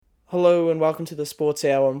Hello and welcome to the Sports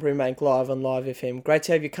Hour on Brimbank Live on Live FM. Great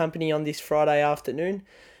to have your company on this Friday afternoon.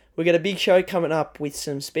 We've got a big show coming up with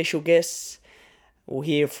some special guests. We'll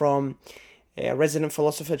hear from our resident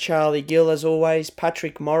philosopher Charlie Gill as always,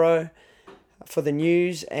 Patrick Morrow for the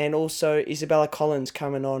news, and also Isabella Collins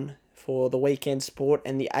coming on for the weekend sport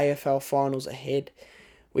and the AFL finals ahead.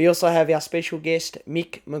 We also have our special guest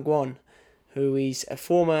Mick McGuan, who is a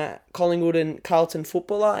former Collingwood and Carlton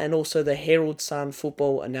footballer and also the Herald Sun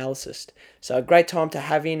football analyst. So a great time to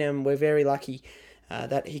have him, and we're very lucky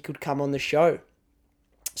that he could come on the show.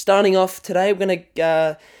 Starting off today, we're going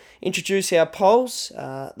to introduce our polls.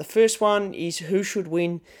 The first one is who should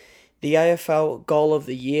win the AFL Goal of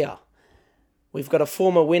the Year. We've got a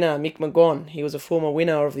former winner, Mick McGuan. He was a former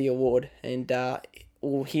winner of the award, and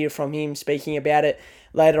we'll hear from him speaking about it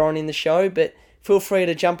later on in the show, but feel free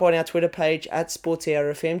to jump on our Twitter page at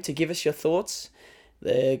SportsHourFM to give us your thoughts.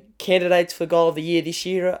 The candidates for Goal of the Year this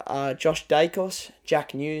year are Josh Dacos,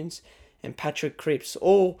 Jack Newnes, and Patrick Cripps.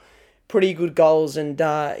 All pretty good goals, and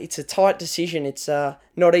it's a tight decision. It's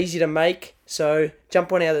not easy to make. So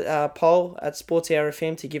jump on our poll at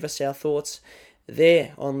SportsHourFM to give us our thoughts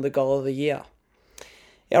there on the Goal of the Year.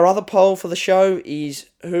 Our other poll for the show is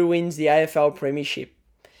who wins the AFL Premiership.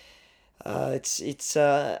 It's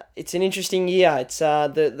an interesting year. It's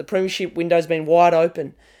the premiership window's been wide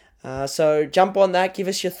open. So jump on that, give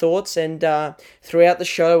us your thoughts, and throughout the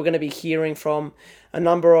show we're going to be hearing from a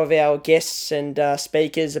number of our guests and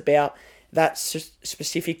speakers about that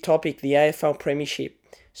specific topic, the AFL Premiership.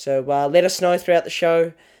 So let us know throughout the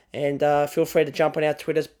show, and feel free to jump on our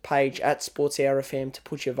Twitter page at SportsHourFM to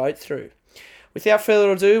put your vote through. Without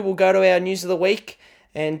further ado, we'll go to our news of the week,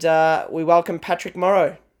 and we welcome Patrick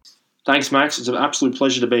Morrow. Thanks, Max. It's an absolute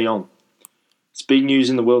pleasure to be on. It's big news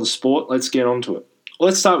in the world of sport. Let's get on to it. Well,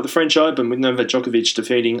 let's start with the French Open with Novak Djokovic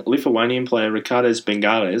defeating Lithuanian player Ricardas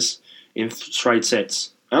Bengares in straight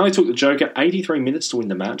sets. It only took the Joker 83 minutes to win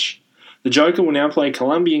the match. The Joker will now play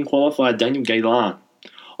Colombian qualifier Daniel Galan.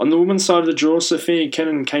 On the women's side of the draw, Sofia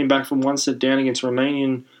Kenin came back from one set down against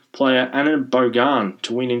Romanian player Anna Bogan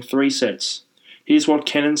to win in 3 sets. Here's what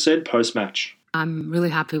Kenin said post-match. I'm really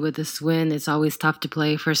happy with this win. It's always tough to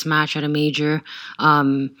play first match at a major.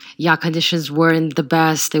 Conditions weren't the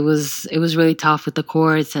best. It was really tough with the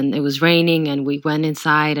courts, and it was raining, and we went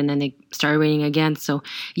inside, and then it started raining again. So,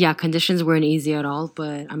 conditions weren't easy at all,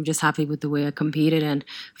 but I'm just happy with the way I competed and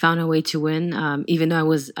found a way to win. Even though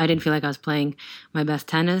I didn't feel like I was playing my best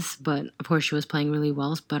tennis, but of course she was playing really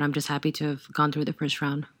well, but I'm just happy to have gone through the first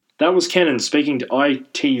round. That was Kenin speaking to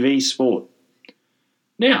ITV Sport.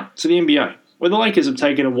 Now, to the NBA, where the Lakers have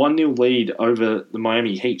taken a 1-0 lead over the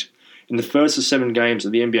Miami Heat in the first of 7 games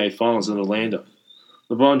of the NBA Finals in Orlando.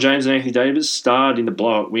 LeBron James and Anthony Davis starred in the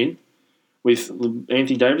blowout win, with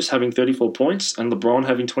Anthony Davis having 34 points and LeBron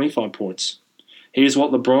having 25 points. Here's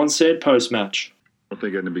what LeBron said post-match. I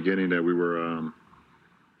think in the beginning that we were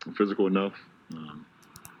physical enough.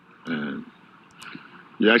 And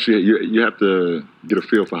you have to get a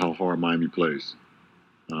feel for how hard Miami plays.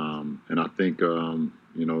 And I think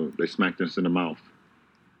they smacked us in the mouth,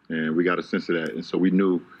 and we got a sense of that. And so we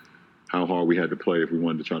knew how hard we had to play if we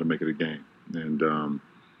wanted to try to make it a game. And,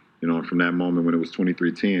 from that moment when it was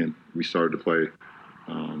 23-10, we started to play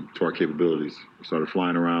to our capabilities. We started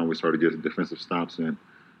flying around. We started getting defensive stops in.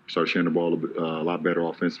 We started sharing the ball a lot better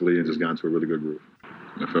offensively and just got into a really good groove.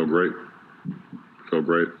 And it felt great.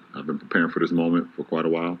 I've been preparing for this moment for quite a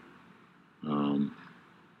while.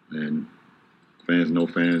 And fans, no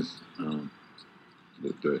fans,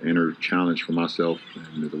 the inner challenge for myself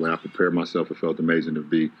and the way I prepared myself, it felt amazing to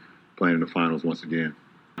be playing in the finals once again.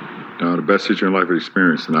 The best teacher in life is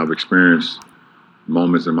experience, and I've experienced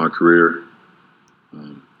moments in my career,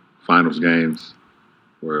 finals games,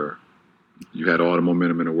 where you had all the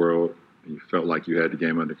momentum in the world, and you felt like you had the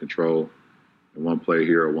game under control, and one play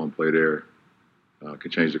here or one play there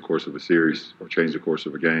could change the course of a series or change the course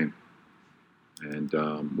of a game. And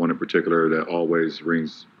one in particular that always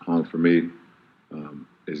rings home for me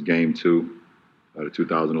is Game 2 of the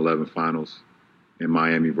 2011 Finals in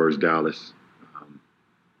Miami versus Dallas.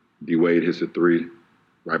 D. Wade hits a 3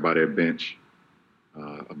 right by their bench.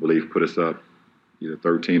 I believe put us up either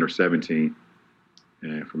 13 or 17.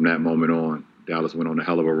 And from that moment on, Dallas went on a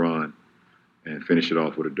hell of a run and finished it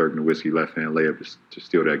off with a Dirk Nowitzki left-hand layup to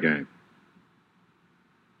steal that game.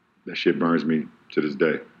 That shit burns me to this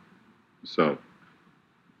day. So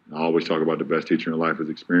I always talk about the best teacher in life is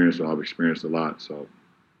experience, so I've experienced a lot. So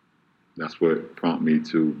that's what prompted me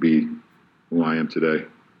to be who I am today,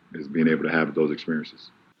 is being able to have those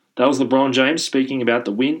experiences. That was LeBron James speaking about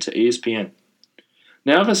the win to ESPN.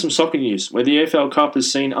 Now for some soccer news, where the EFL Cup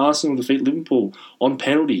has seen Arsenal defeat Liverpool on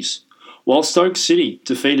penalties, while Stoke City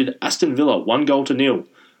defeated Aston Villa 1-0,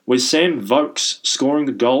 with Sam Vokes scoring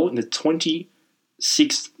the goal in the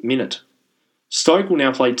 26th minute. Stoke will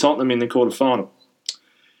now play Tottenham in the quarter-final.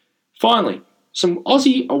 Finally, some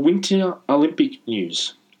Aussie Winter Olympic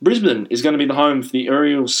news. Brisbane is going to be the home for the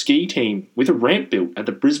aerial ski team with a ramp built at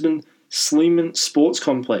the Brisbane Sleeman Sports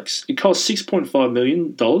Complex. It costs $6.5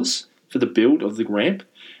 million for the build of the ramp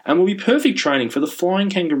and will be perfect training for the flying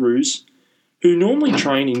kangaroos who normally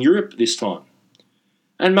train in Europe this time.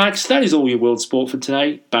 And Max, that is all your world sport for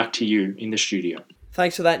today. Back to you in the studio.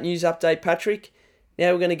 Thanks for that news update, Patrick.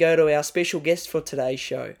 Now we're going to go to our special guest for today's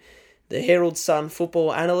show, the Herald Sun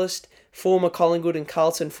football analyst, former Collingwood and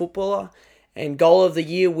Carlton footballer, and Goal of the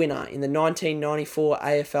Year winner in the 1994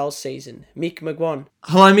 AFL season, Mick McGuan.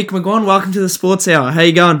 Hello, Mick McGuan. Welcome to the Sports Hour. How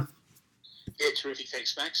you going? Yeah, terrific.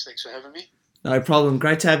 Thanks, Max. Thanks for having me. No problem.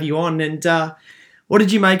 Great to have you on. And what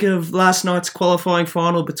did you make of last night's qualifying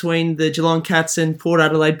final between the Geelong Cats and Port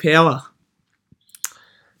Adelaide Power?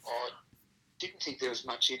 I didn't think there was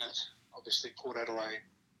much in it. Obviously, Port Adelaide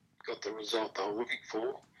got the result they were looking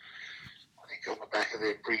for. I think on the back of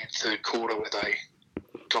their brilliant third quarter where they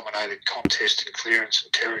dominated contest and clearance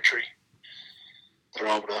and territory, they're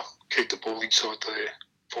able to keep the ball inside the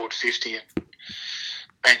forward 50 and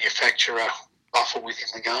manufacture a buffer within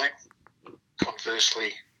the game.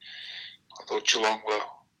 Conversely, I thought Geelong were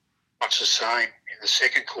much the same in the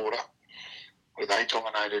second quarter, where they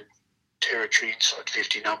dominated territory inside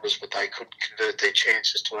 50 numbers, but they couldn't convert their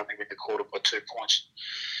chances to only win the quarter by 2 points.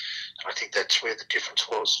 And I think that's where the difference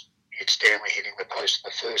was. You had Stanley hitting the post in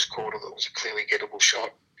the first quarter that was a clearly gettable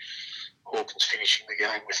shot. Hawkins finishing the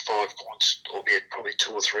game with 5 points, albeit probably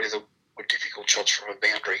 2 or 3 of them were difficult shots from a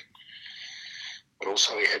boundary. But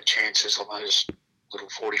also he had chances on those little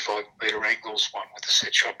 45-metre angles, one with a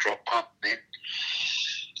set shot drop punt, and then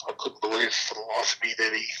I couldn't believe for the life of me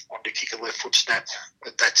that he wanted to kick a left foot snap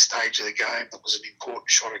at that stage of the game. That was an important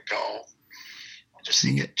shot at goal. I just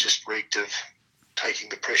think it just reeked of taking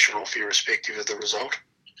the pressure off irrespective of the result.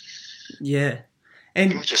 Yeah.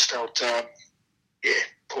 And I just felt,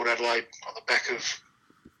 Port Adelaide on the back of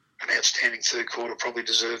an outstanding third quarter probably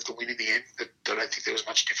deserved the win in the end, but I don't think there was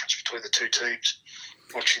much difference between the two teams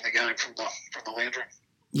watching the game from the lounge room.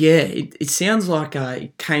 Yeah, it sounds like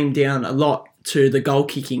it came down a lot to the goal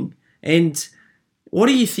kicking. And what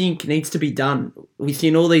do you think needs to be done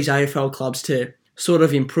within all these AFL clubs to sort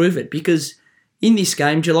of improve it? Because in this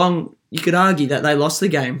game, Geelong, you could argue that they lost the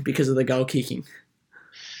game because of the goal kicking.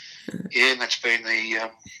 Yeah, and that's been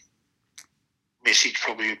the message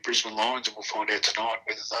probably of Brisbane Lions, and we'll find out tonight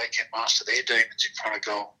whether they can master their demons in front of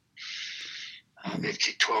goal. They've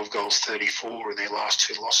kicked 12 goals, 34 in their last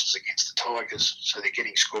 2 losses against the Tigers, so they're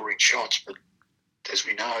getting scoring shots, but as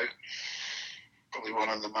we know, probably one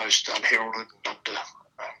of the most unheralded and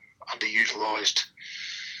underutilised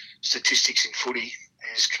statistics in footy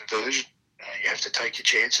is conversion. You have to take your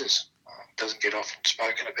chances. It doesn't get often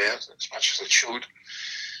spoken about as much as it should.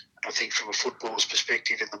 I think from a footballer's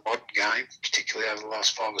perspective in the modern game, particularly over the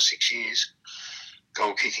last 5 or 6 years,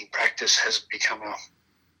 goal kicking practice hasn't become a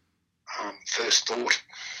first thought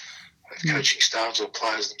of coaching staffs or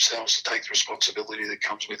players themselves to take the responsibility that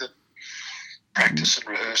comes with it. Practice and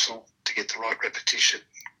rehearsal to get the right repetition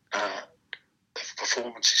of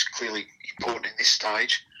performance is clearly important in this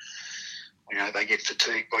stage. You know, they get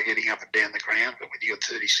fatigued by getting up and down the ground, but when you've got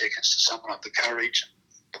 30 seconds to summon up the courage,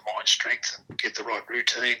 the mind strength, and get the right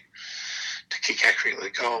routine to kick accurately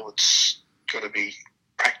at goal, it's got to be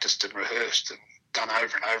practiced and rehearsed and done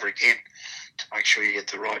over and over again to make sure you get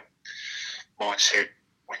the right mindset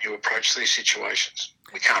when you approach these situations.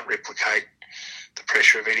 We can't replicate the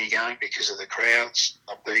pressure of any game because of the crowds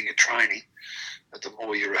not being at training, but the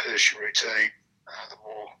more you rehearse your routine, the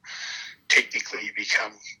more technically you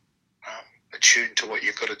become attuned to what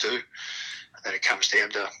you've got to do, and then it comes down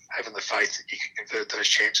to having the faith that you can convert those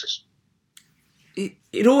chances.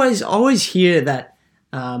 I always hear that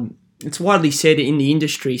it's widely said in the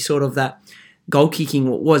industry sort of that goal kicking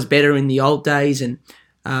was better in the old days, and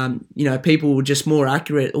people were just more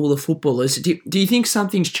accurate, all the footballers. Do you think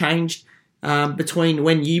something's changed between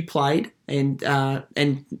when you played and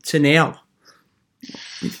to now?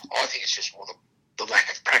 I think it's just more the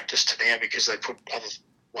lack of practice to now, because they put other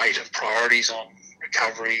weight of priorities on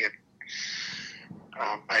recovery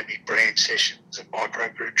and maybe brand sessions and micro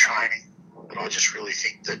group training. But I just really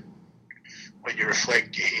think that when you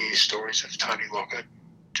reflect, you hear stories of Tony Lockett,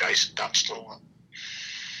 Jason Dunstall,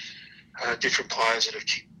 and different players that have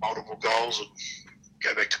kicked multiple goals, and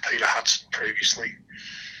go back to Peter Hudson previously.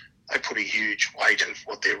 They put a huge weight of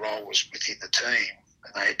what their role was within the team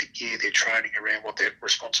and they had to gear their training around what their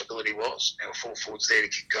responsibility was. There were 4 forwards there to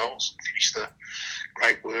kick goals and finish the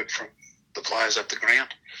great work from the players up the ground.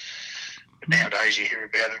 But nowadays you hear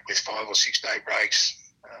about it with 5 or 6 day breaks.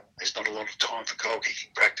 There's not a lot of time for goal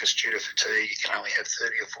kicking practice due to fatigue. You can only have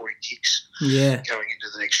 30 or 40 kicks going into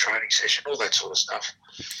the next training session, all that sort of stuff.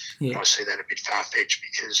 And I see that a bit far-fetched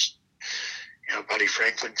because, Buddy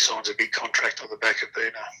Franklin signs a big contract on the back of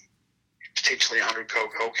being a potentially 100-goal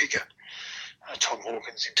goal kicker. Tom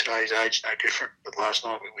Hawkins in today's age, no different. But last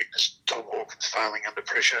night we witnessed Tom Hawkins failing under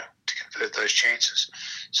pressure to convert those chances,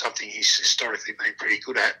 something he's historically been pretty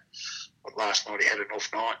good at. But last night he had an off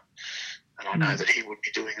night. And I know that he would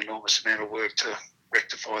be doing an enormous amount of work to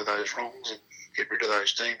rectify those wrongs and get rid of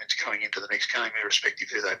those demons going into the next game, irrespective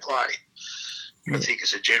of who they play. I think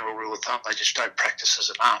as a general rule of thumb, they just don't practice as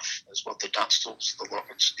enough as what the Dunstals, the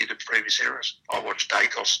Locketts did in previous eras. I watched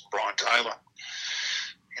Dacos and Brian Taylor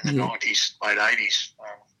in the 90s, late 80s,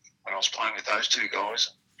 when I was playing with those two guys.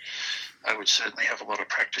 They would certainly have a lot of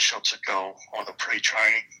practice shots at goal, either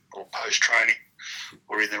pre-training or post-training,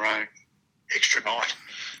 or in their own extra night,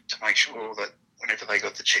 to make sure that whenever they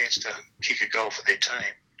got the chance to kick a goal for their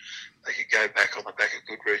team, they could go back on the back of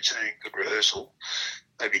good routine, good rehearsal.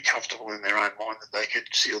 They'd be comfortable in their own mind that they could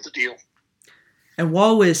seal the deal. And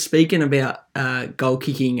while we're speaking about goal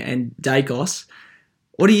kicking and Dacos,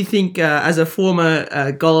 what do you think, as a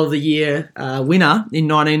former Goal of the Year winner in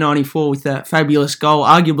 1994 with a fabulous goal,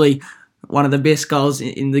 arguably one of the best goals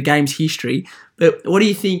in the game's history, but what do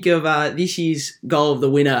you think of this year's Goal of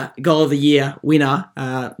the Year winner?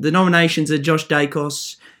 The nominations are Josh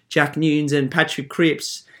Dacos, Jack Newnes and Patrick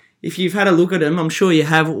Cripps. If you've had a look at them, I'm sure you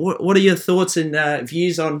have. What are your thoughts and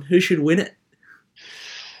views on who should win it?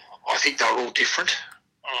 I think they're all different.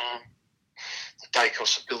 The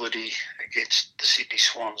Dacos ability against the Sydney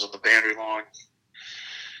Swans on the boundary line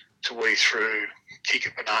to weave through, kick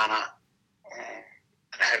a banana,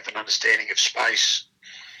 and have an understanding of space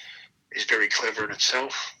is very clever in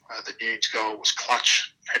itself. The Newnes goal was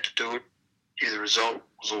clutch, had to do it. The result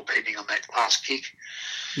was all pending on that last kick.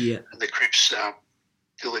 Yeah. And the Cripps'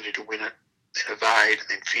 ability to win it, then evade and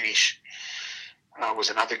then finish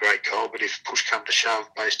was another great goal. But if push come to shove,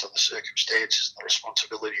 based on the circumstances and the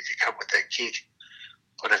responsibility, if you come with that kick,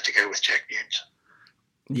 I'd have to go with Jack Newnes.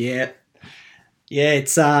 Yeah,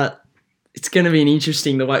 it's going to be an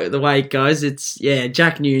interesting the way it goes. It's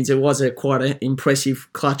Jack Newnes. It was quite an impressive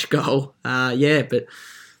clutch goal. But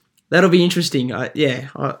that'll be interesting.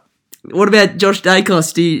 What about Josh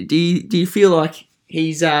Dacos? Do you feel like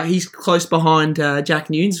he's close behind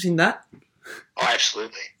Jack Newnes in that? Oh,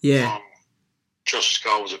 absolutely. Yeah. Josh's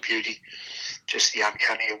goal was a beauty. Just the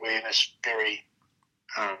uncanny awareness, very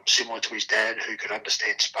similar to his dad, who could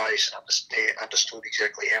understand space and understood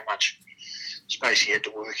exactly how much space he had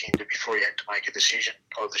to work into before he had to make a decision,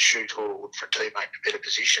 either shoot or look for a teammate in a better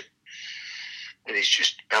position. And he's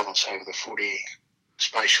just balance over the footy,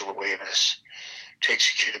 spatial awareness, to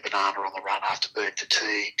execute a banana on the run after being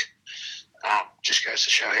fatigued. Just goes to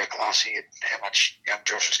show how classy and how much young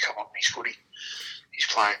Josh has come on in his footy. He's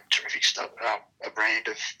playing terrific stuff, a brand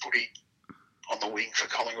of footy on the wing for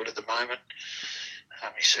Collingwood at the moment.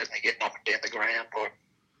 He's certainly getting up and down the ground by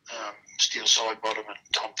Steele Sidebottom and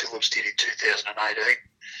Tom Phillips did in 2018.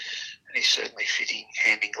 And he's certainly fitting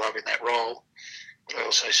hand in glove in that role. But I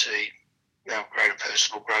also see greater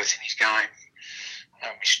personal growth in his game.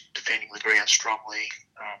 He's defending the ground strongly.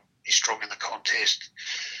 He's strong in the contest.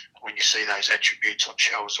 When you see those attributes on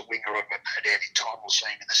show as a winger, I've got no doubt in time we'll see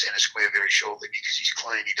him in the centre square very shortly because he's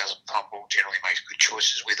clean, he doesn't fumble, generally makes good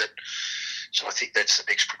choices with it. So I think that's the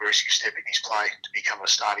next progressive step in his play, to become a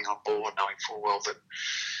starting on ball and knowing full well that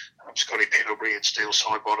Scotty Pendlebury and Steele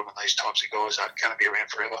Sidebottom and these types of guys aren't going to be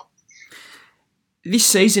around forever. This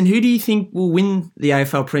season, who do you think will win the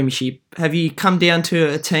AFL Premiership? Have you come down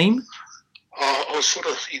to a team? I was sort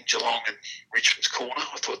of in Geelong and Richmond's corner.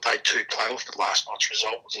 I thought they'd two play off, but last night's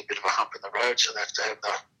result was a bit of a hump in the road, so they have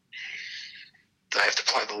to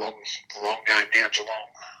play the long game now.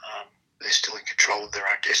 Geelong, they're still in control of their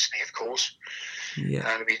own destiny, of course. Yeah.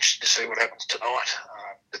 It'll be interesting to see what happens tonight.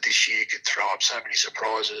 But this year could throw up so many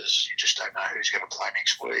surprises. You just don't know who's going to play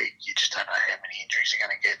next week. You just don't know how many injuries are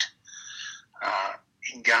going to get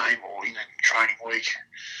in game or in a training week.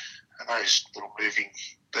 And those little moving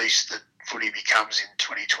beasts that footy becomes in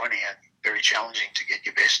 2020 are very challenging to get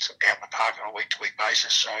your best out in the park on a week-to-week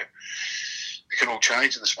basis. So it can all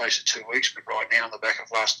change in the space of 2 weeks. But right now, on the back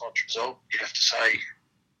of last night's result, you'd have to say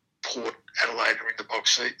Port Adelaide are in the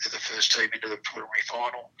box seat. They're the first team into the preliminary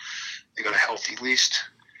final. They've got a healthy list.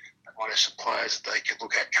 They might have some players that they can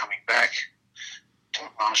look at coming back.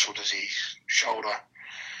 Todd Marshall, does he shoulder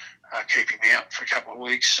keep him out for a couple of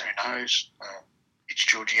weeks. Who knows? It's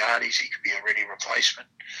Georgiades. He could be a ready replacement.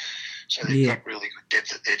 So they've got really good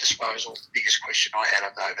depth at their disposal. The biggest question I had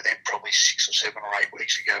over them probably 6 or 7 or 8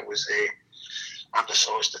 weeks ago was their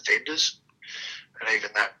undersized defenders. And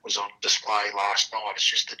even that was on display last night. It's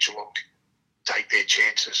just that Geelong take their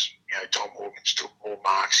chances. You know, Tom Hawkins took more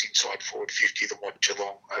marks inside forward 50 than what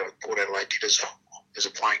Geelong, Port Adelaide did as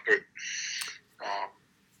a playing group.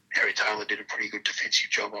 Harry Taylor did a pretty good defensive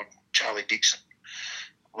job on Charlie Dixon.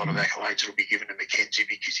 A lot of accolades will be given to McKenzie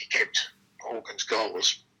because he kept Hawkins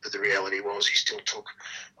goalless, but the reality was he still took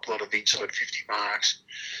a lot of inside 50 marks,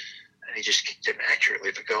 and he just kicked them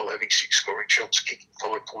accurately for goal, having 6 scoring shots, kicking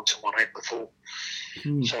 5 points and 1 out before.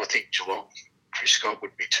 So I think Geelong, Chris Scott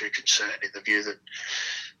wouldn't be too concerned in the view that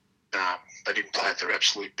they didn't play at their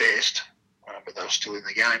absolute best, but they were still in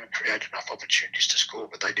the game and created enough opportunities to score,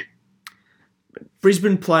 but they didn't.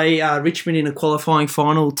 Brisbane play Richmond in a qualifying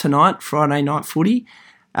final tonight, Friday night footy.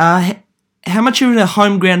 How much of a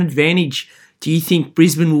home ground advantage do you think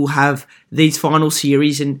Brisbane will have these final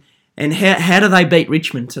series, and how do they beat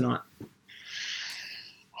Richmond tonight? The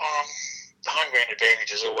home ground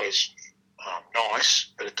advantage is always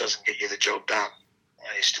nice, but it doesn't get you the job done.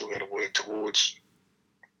 You still got to work towards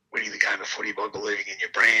winning the game of footy by believing in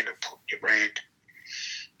your brand and putting your brand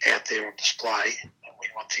out there on display. And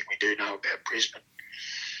one thing we do know about Brisbane,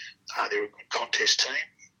 they're a good contest team,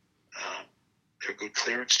 they're a good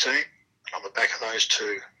clearance team, and on the back of those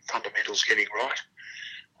two fundamentals getting right,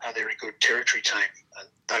 they're a good territory team, and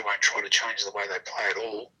they won't try to change the way they play at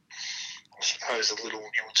all. I suppose the little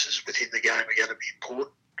nuances within the game are going to be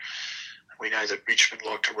important. We know that Richmond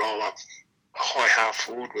like to roll up a high half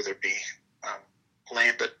forward, whether it be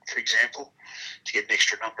Lambert, for example, to get an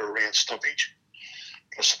extra number around stoppage.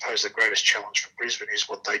 I suppose the greatest challenge for Brisbane is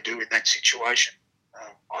what they do in that situation.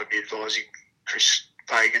 I'd be advising Chris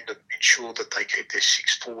Fagan to ensure that they keep their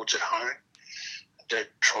 6 forwards at home and don't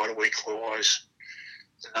try to equalise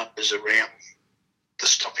the numbers around the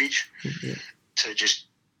stoppage to just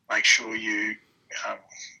make sure you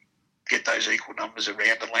get those equal numbers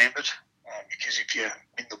around the Lambert. Because if you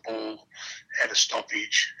win the ball at a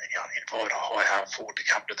stoppage and you invite a high half forward to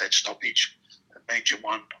come to that stoppage, it means you're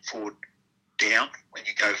 1 forward down when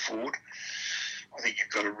you go forward. I think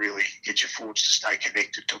you've got to really get your forwards to stay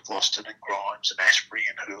connected to Gloston and Grimes and Asprey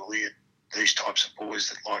and Hurley and these types of boys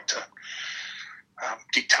that like to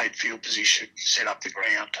dictate field position, set up the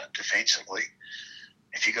ground defensively.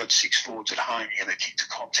 If you've got 6 forwards at home, you're going to kick the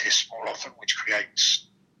contest more often, which creates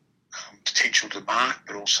potential to mark,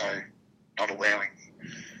 but also not allowing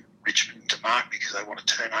Richmond to mark because they want to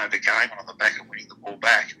turn over the game, and on the back of winning the ball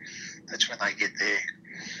back, that's when they get their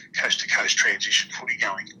coast-to-coast transition footy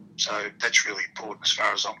going. So that's really important as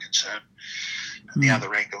far as I'm concerned. And the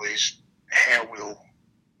other angle is how will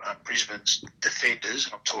Brisbane's defenders,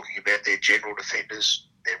 and I'm talking about their general defenders,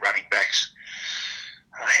 their running backs,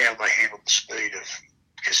 how they handle the speed of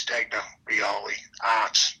Castagna, Rioli,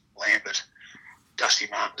 Arts, Lambert. Dusty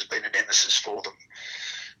Martin's been a nemesis for them.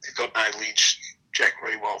 They've got no Lynch. Jack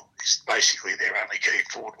Rewalt is basically their only key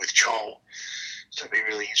forward with Chol. So it'll be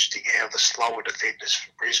really interesting how the slower defenders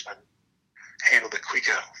for Brisbane handle the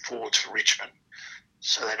quicker forwards for Richmond,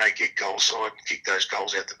 so they don't get goal side and kick those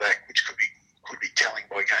goals out the back, which could be telling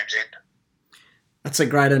by game's end. That's a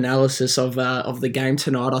great analysis of the game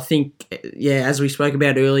tonight. I think, as we spoke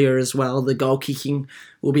about earlier as well, the goal kicking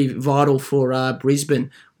will be vital for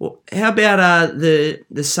Brisbane. Well, how about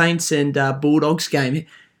the Saints and Bulldogs game?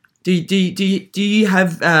 Do you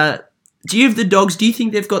have the Dogs? Do you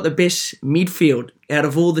think they've got the best midfield out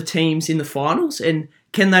of all the teams in the finals? And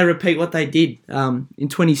can they repeat what they did in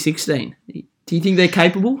 2016? Do you think they're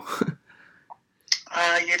capable?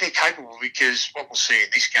 Yeah, they're capable because what we'll see in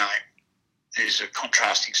this game is a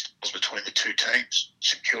contrasting styles between the two teams.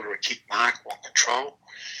 St Kilda a kick mark, want control,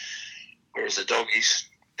 whereas the Doggies,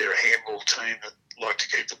 they're a handball team that like to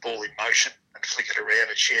keep the ball in motion and flick it around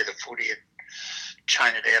and share the footy and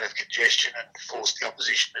chain it out of congestion and force the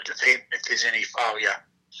opposition to defend. If there's any failure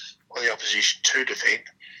by the opposition to defend,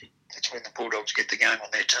 that's when the Bulldogs get the game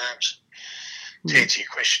on their terms. To answer your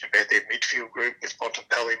question about their midfield group with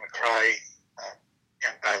Bontempelli, McRae,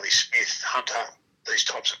 young Bailey Smith, Hunter, these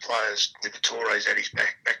types of players, Liberatore's at his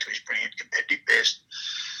back to his brilliant competitive best.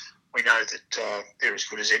 We know that they're as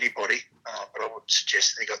good as anybody, but I would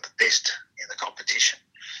suggest they got the best in the competition.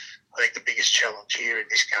 I think the biggest challenge here in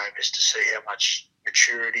this game is to see how much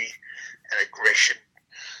maturity and aggression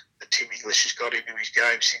that Tim English has got into his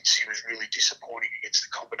game since he was really disappointing against the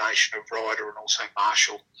combination of Ryder and also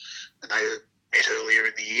Marshall when they met earlier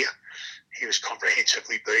in the year. He was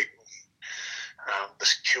comprehensively beaten. The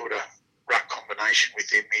St Kilda ruck combination with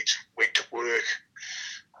their mids went to work.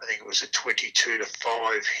 I think it was a 22-5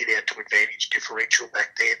 hit out to advantage differential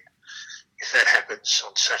back then. If that happens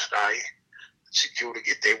on Saturday, secure to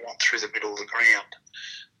get their one through the middle of the ground.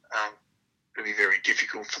 It'll be very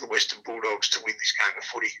difficult for the Western Bulldogs to win this game of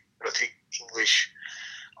footy. But I think English,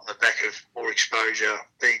 on the back of more exposure,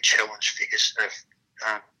 being challenged figures,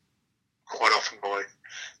 quite often by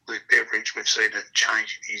Luke Beveridge, we've seen a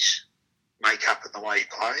change in his makeup and the way he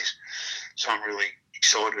plays. So I'm really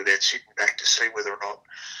excited about sitting back to see whether or not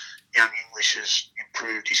young English has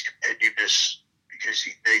improved his competitiveness, because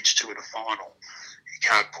he needs to in a final. He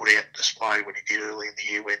can't put out display when he did early in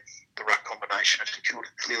the year when the ruck combination had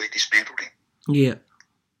clearly dismantled him.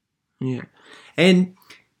 Yeah. And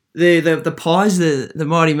the Pies, the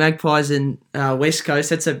mighty Magpies in West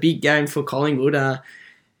Coast, that's a big game for Collingwood.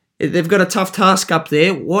 They've got a tough task up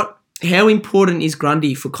there. How important is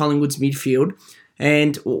Grundy for Collingwood's midfield?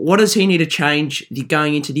 And what does he need to change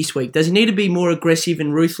going into this week? Does he need to be more aggressive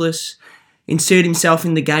and ruthless, insert himself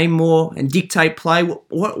in the game more and dictate play?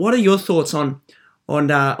 What are your thoughts on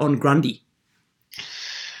Grundy?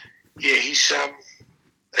 Yeah,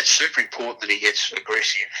 it's super important that he gets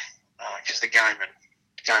aggressive, because the game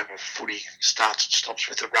of footy starts and stops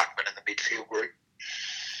with the ruckman and the midfield group.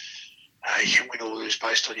 You can win or lose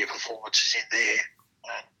based on your performances in there.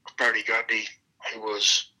 Brodie Grundy, who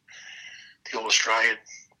was the All-Australian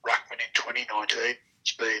ruckman in 2019,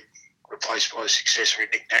 has been replaced by a successor in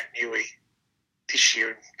Nick Naitanui this year,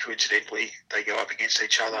 and coincidentally they go up against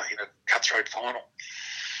each other in a cutthroat final.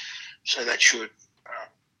 So that should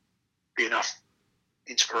be enough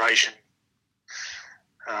inspiration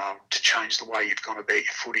to change the way you've gone about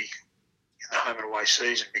your footy in the home and away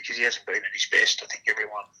season, because he hasn't been at his best. I think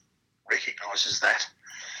everyone recognises that.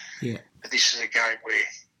 Yeah. But this is a game where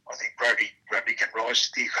I think Grundy can rise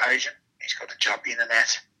to the occasion. He's got to jump in and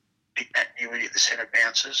at Nick Naitanui at the centre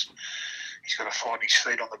bounces. He's got to find his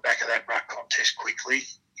feet on the back of that ruck contest quickly.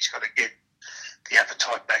 He's got to get the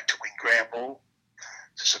appetite back to win ground ball,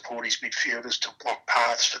 to support his midfielders, to block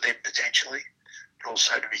paths for them potentially, but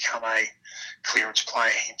also to become a clearance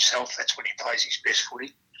player himself. That's when he plays his best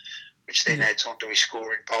footy, which then adds on to his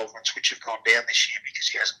score involvements, which have gone down this year because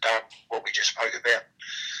he hasn't done what we just spoke about.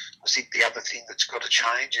 I think the other thing that's got to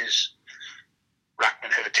change is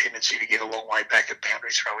ruckmen have a tendency to get a long way back at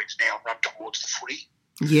boundary throw-ins now and run towards the footy.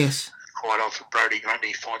 Yes. Quite often Brodie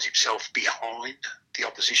Grundy finds himself behind the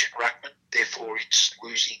opposition ruckman, therefore it's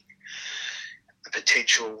losing the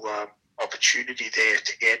potential opportunity there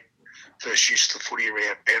to get first use of the footy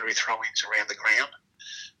around boundary throw-ins around the ground.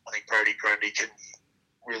 I think Brodie Grundy can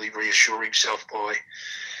really reassure himself by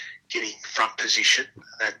getting front position, and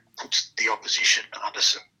that puts the opposition under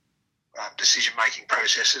some decision-making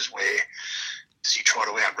processes where does he try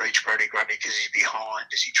to outreach Brodie Grundy because he's behind?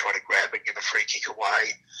 Does he try to grab and give a free kick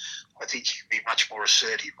away? I think he can be much more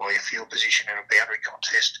assertive by a field position in a boundary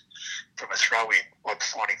contest from a throw-in by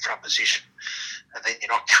finding front position. And then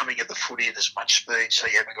you're not coming at the footy at as much speed, so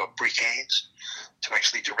you haven't got brick hands to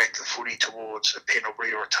actually direct the footy towards a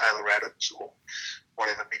Pendlebury or a Taylor Adams or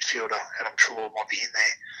whatever midfielder Adam Treloar might be in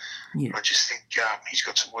there. Yeah. I just think he's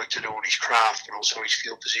got some work to do on his craft, but also his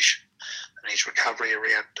field position and his recovery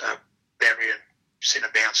around boundary and centre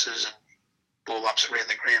bounces and ball ups around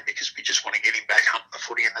the ground, because we just want to get him back hunting the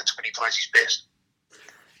footy, and that's when he plays his best.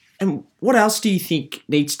 And what else do you think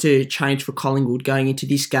needs to change for Collingwood going into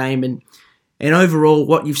this game, and overall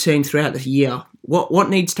what you've seen throughout the year? What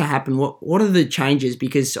needs to happen? What are the changes?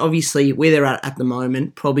 Because obviously where they're at the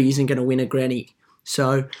moment probably isn't going to win a granny.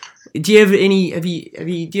 So do you have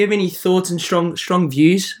any thoughts and strong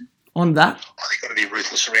views on that? I think they've got to be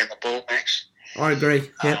ruthless around the ball, Max. I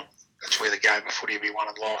agree. Yeah. That's where the game of footy will be won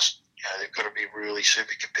and lost. They've got to be really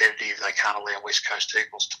super competitive. They can't allow West Coast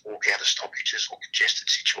Eagles to walk out of stoppages or congested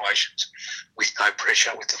situations with no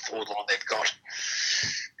pressure with the forward line they've got,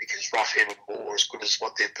 because Roughhead and Moore, as good as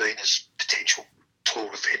what they've been as potential tall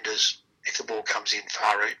defenders, if the ball comes in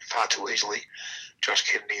far too easily, Josh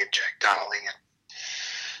Kennedy and Jack Darling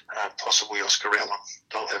and possibly Oscar Allen,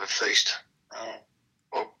 they'll have a feast.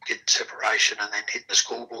 Or get separation and then hit the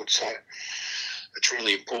scoreboard. So it's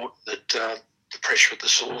really important that the pressure at the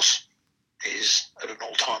source is at an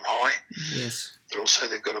all-time high. Yes. But also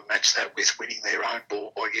they've got to match that with winning their own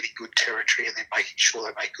ball by getting good territory and then making sure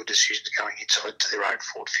they make good decisions going inside to their own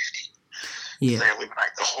forward 50. Yeah. They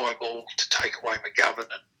eliminate the high ball to take away McGovern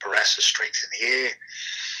and Barassa's strength in the air,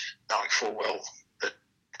 knowing full well that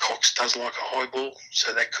Cox does like a high ball,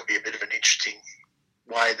 so that could be a bit of an interesting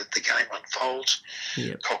way that the game unfolds.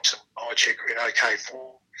 Yep. Cox and Mychek are in okay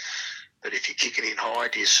form, but if you kick it in high,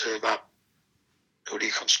 do you serve up, or do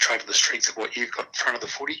you concentrate on the strength of what you've got in front of the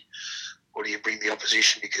footy? or do you bring the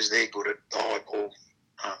opposition because they're good at the high ball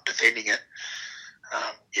defending it?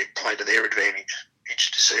 You play to their advantage.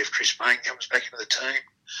 Interested to see if Chris Mayne comes back into the team.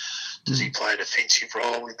 Does he play a defensive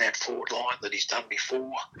role in that forward line that he's done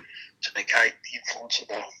before to negate the influence of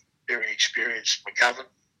a very experienced McGovern,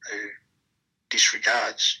 who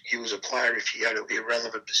disregards you as a player if you go to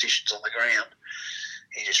irrelevant positions on the ground?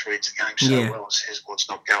 He just reads the game so well and says, well, it's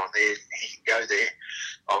not going there. He can go there.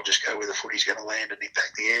 I'll just go where the footy's going to land and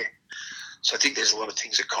impact the air. So I think there's a lot of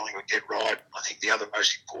things that Collingwood get right. I think the other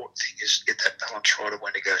most important thing is get that balance right of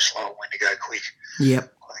when to go slow and when to go quick. Yep.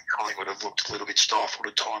 I think Collingwood have looked a little bit stifled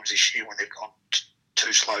at times this year when they've gone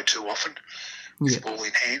too slow too often with the ball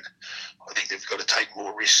in hand. I think they've got to take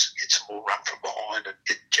more risks, get some more run from behind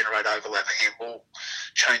and generate overlap handball,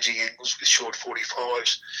 changing angles with short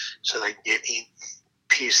 45s so they can get in,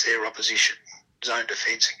 pierce their opposition zone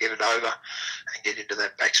defence and get it over and get into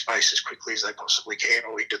that back space as quickly as they possibly can,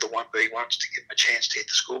 or into the 1v1s to give them a chance to hit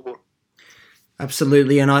the scoreboard.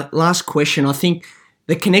 Absolutely. And last question, I think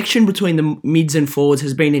the connection between the mids and forwards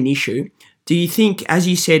has been an issue. Do you think, as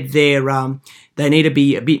you said there, they need to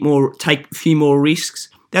be a bit more, take a few more risks?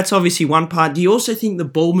 That's obviously one part. Do you also think the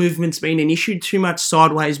ball movement's been an issue? Too much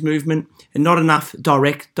sideways movement and not enough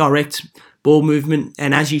direct ball movement,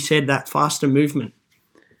 and as you said, that faster movement?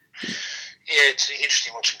 Yeah, it's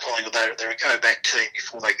interesting watching Collingwood. They're a go-back team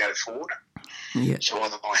before they go forward. Yeah. So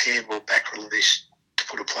either by handball back release to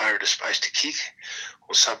put a player into space to kick,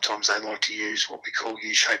 or sometimes they like to use what we call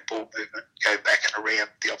U-shaped ball movement, go back and around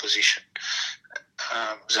the opposition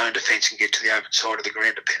zone defence and get to the open side of the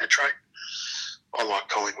ground to penetrate. I like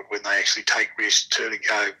Collingwood when they actually take risks, turn and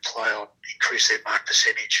go, play on, increase their mark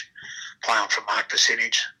percentage, play on from mark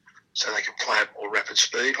percentage, so they can play at more rapid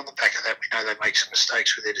speed. On the back of that, we know they make some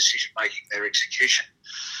mistakes with their decision-making, their execution.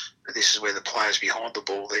 But this is where the players behind the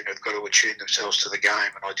ball then have got to attune themselves to the game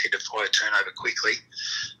and identify a turnover quickly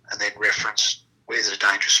and then reference where's a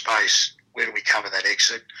dangerous space, where do we cover that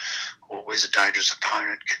exit, or where's a dangerous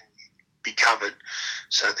opponent can be covered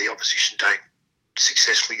so the opposition don't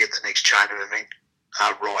successfully get the next chain of event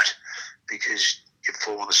right, because you've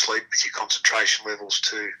fallen asleep with your concentration levels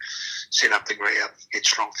to set up the ground, get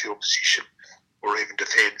strong field position, or even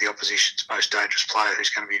defend the opposition's most dangerous player who's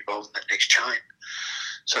going to be involved in that next chain.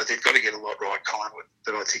 So they've got to get a lot right, Collingwood,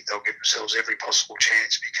 but I think they'll give themselves every possible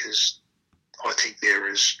chance because I think they're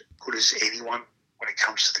as good as anyone when it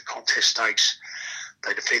comes to the contest stakes.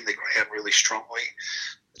 They defend the ground really strongly.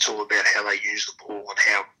 It's all about how they use the ball and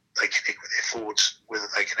how they connect with their forwards, whether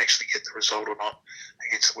they can actually get the result or not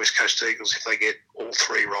against the West Coast Eagles. If they get all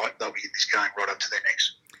three right, they'll be in this game right up to their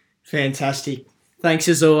necks. Fantastic. Thanks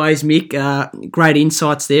as always, Mick. Great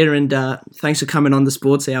insights there, and thanks for coming on the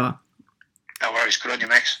Sports Hour. No worries. Good on you,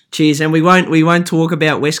 Max. Cheers. And we won't talk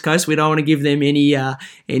about West Coast. We don't want to give them any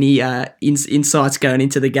insights going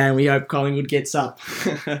into the game. We hope Collingwood gets up.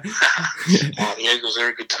 The Eagles are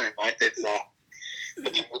a good team, mate. They've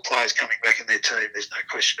good players coming back in their team. There's no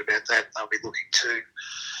question about that. They'll be looking to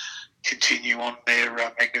continue on their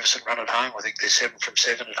magnificent run at home. I think they're 7 from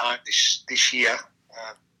 7 at home this year.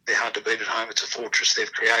 They're hard to beat at home. It's a fortress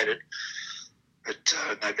they've created. But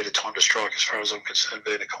no better time to strike as far as I'm concerned,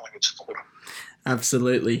 being a Collingwood supporter.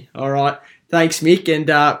 Absolutely. All right. Thanks, Mick. And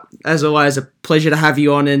as always, a pleasure to have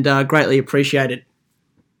you on and greatly appreciate it.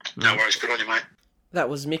 No worries. Good on you, mate. That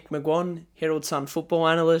was Mick McGuan, Herald Sun football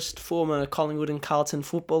analyst, former Collingwood and Carlton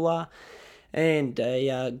footballer, and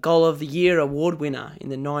a Goal of the Year award winner in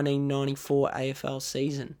the 1994 AFL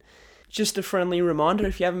season. Just a friendly reminder,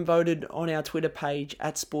 if you haven't voted on our Twitter page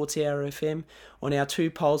at SportsHourFM on our 2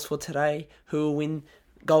 polls for today, who will win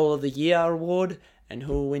Goal of the Year award and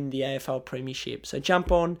who will win the AFL Premiership. So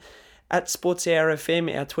jump on at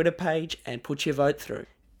SportsHourFM, our Twitter page, and put your vote through.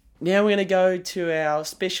 Now we're going to go to our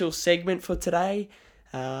special segment for today.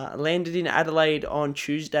 Landed in Adelaide on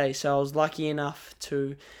Tuesday, so I was lucky enough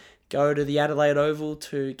to go to the Adelaide Oval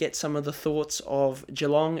to get some of the thoughts of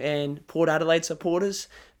Geelong and Port Adelaide supporters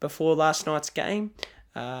before last night's game.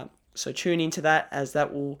 So tune into that as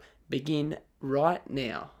that will begin right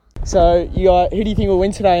now. So who do you think will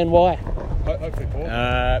win today and why? Hopefully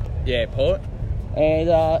Port. Port.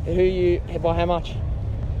 And who you by how much?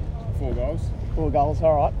 4 goals. 4 goals,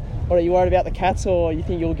 all right. What, are you worried about the Cats, or you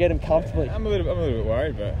think you'll get them comfortably? I'm a little bit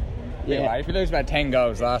worried, but yeah. If we lose about 10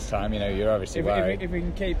 goals last time, you're obviously worried. If we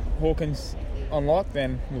can keep Hawkins on lock,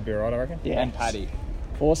 then we'll be all right, I reckon. Yeah. And Paddy.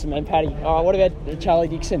 Awesome, and Paddy. All right, what about Charlie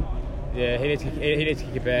Dixon? Yeah, he needs to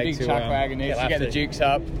kick it back. Big chuck wagon needs to get the Dukes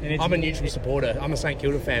up. I'm a neutral supporter. I'm a St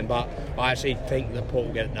Kilda fan, but I actually think that Port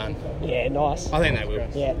will get it done. Yeah, nice. I think they will.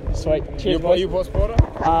 Yeah, sweet. Cheers, you Port supporter?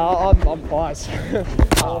 I'm biased.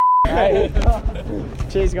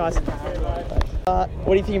 Cheers, guys.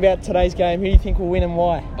 What do you think about today's game? Who do you think will win and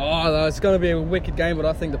why? Oh, it's going to be a wicked game, but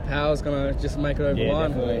I think the Power's going to just make it over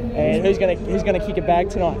one. Definitely. And who's going to kick a bag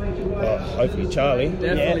tonight? Hopefully Charlie.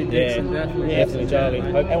 Definitely Dixon, Definitely Charlie.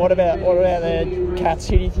 And what about the Cats?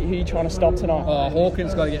 Who are you trying to stop tonight? Oh,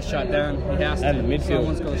 Hawkins got to get shut down. He has to. And the midfield.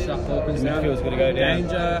 Someone's got to shut Hawkins down. Midfield's got to go down.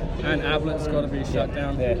 Danger and Ablett's got to be shut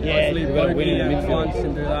down. We've Hopefully got to win in the Bodie and midfield. Fonts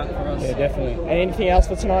can do that for us. Yeah, definitely. And anything else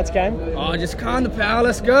for tonight's game? Oh, just calm the Power.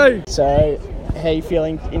 Let's go. So, how are you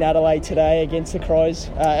feeling in Adelaide today against the Crows?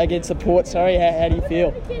 Against the Port, sorry. How do you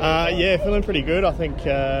feel? Yeah, feeling pretty good. I think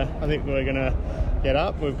we're going to get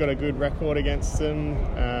up. We've got a good record against them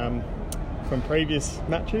from previous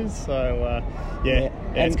matches. So,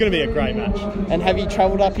 it's going to be a great match. And have you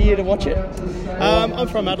travelled up here to watch it? I'm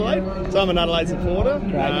from Adelaide, so I'm an Adelaide supporter.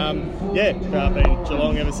 I've been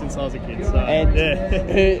Geelong ever since I was a kid.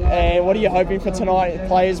 So, what are you hoping for tonight,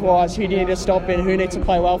 players-wise? Who do you need to stop and who needs to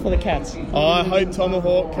play well for the Cats? I hope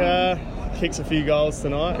Tomahawk kicks a few goals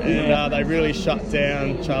tonight and they really shut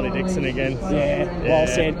down Charlie Dixon again. So, well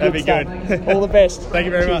said. That'd be good. All the best. Thank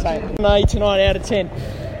you very much. Mate, tonight out of 10?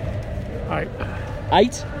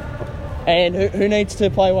 8? And who needs to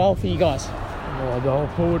play well for you guys? The whole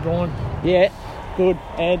forward line. Yeah, good.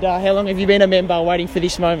 And how long have you been a member waiting for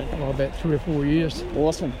this moment? About 3 or 4 years.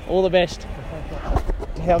 Awesome. All the best.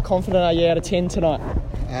 How confident are you out of 10 tonight?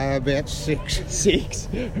 About 6. 6.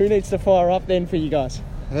 Who needs to fire up then for you guys?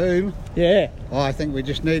 Whom? Yeah. I think we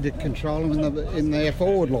just need to control them in their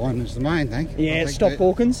forward line is the main thing. Yeah, stop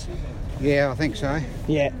Hawkins? Yeah, I think so.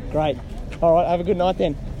 Yeah, great. All right, have a good night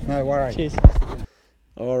then. No worries. Cheers.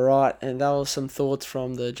 All right, and that was some thoughts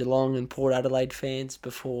from the Geelong and Port Adelaide fans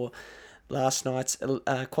before last night's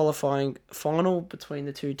qualifying final between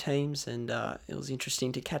the two teams, and it was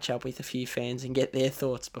interesting to catch up with a few fans and get their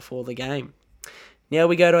thoughts before the game. Now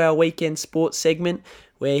we go to our weekend sports segment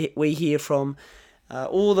where we hear from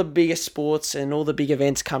all the biggest sports and all the big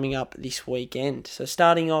events coming up this weekend. So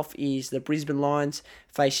starting off is the Brisbane Lions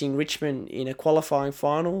facing Richmond in a qualifying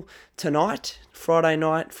final tonight, Friday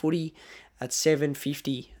night footy at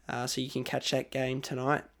 7:50. So you can catch that game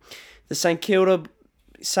tonight. The St Kilda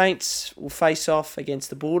Saints will face off against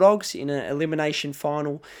the Bulldogs in an elimination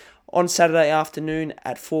final on Saturday afternoon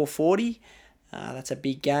at 4:40. That's a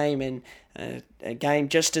big game, and a game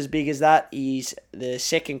just as big as that is the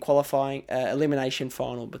second qualifying elimination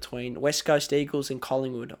final between West Coast Eagles and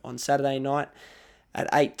Collingwood on Saturday night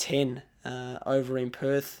at 8:10 over in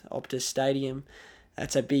Perth, Optus Stadium.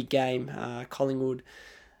 That's a big game. Collingwood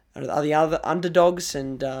are the other underdogs,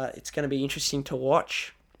 and it's going to be interesting to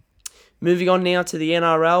watch. Moving on now to the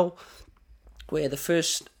NRL, where the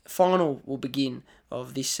first final will begin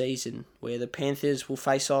of this season, where the Panthers will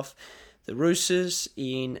face off the Roosters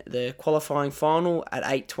in the qualifying final at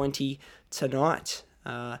 8:20 tonight.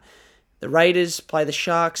 The Raiders play the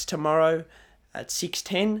Sharks tomorrow at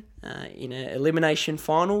 6:10 in an elimination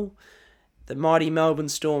final. The mighty Melbourne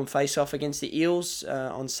Storm face off against the Eels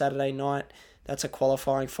on Saturday night. That's a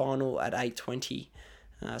qualifying final at 8:20.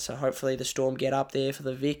 So hopefully the Storm get up there for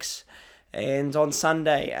the Vicks. And on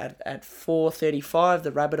Sunday at 4:35,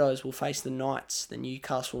 the Rabbitohs will face the Knights, the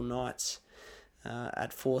Newcastle Knights,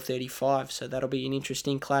 at 4:35. So that'll be an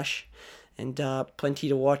interesting clash and plenty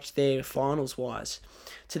to watch there finals-wise.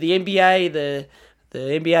 To the NBA, the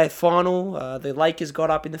NBA final, the Lakers got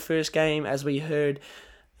up in the first game, as we heard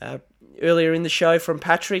earlier in the show from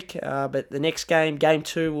Patrick. But the next game, Game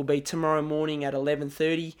 2, will be tomorrow morning at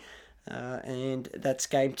 11:30. And that's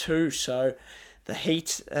Game 2. So the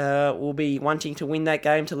Heat will be wanting to win that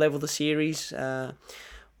game to level the series,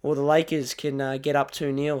 or the Lakers can get up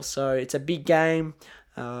 2-0. So it's a big game.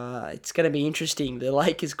 It's going to be interesting. The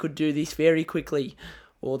Lakers could do this very quickly,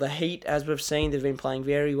 or the Heat, as we've seen, they've been playing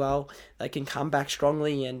very well. They can come back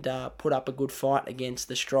strongly and put up a good fight against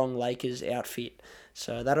the strong Lakers outfit.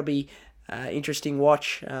 So that'll be interesting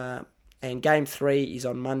watch. And Game 3 is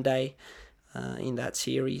on Monday in that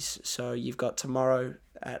series. So you've got tomorrow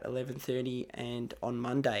at 11:30 and on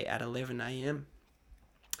Monday at 11 a.m.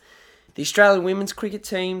 The Australian women's cricket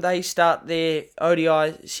team, they start their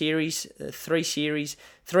ODI series,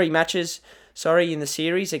 three matches in the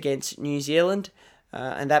series against New Zealand,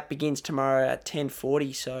 and that begins tomorrow at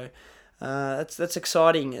 10:40. So that's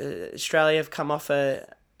exciting. Australia have come off a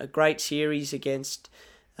great series against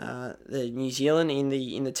the New Zealand in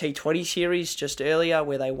the T20 series just earlier,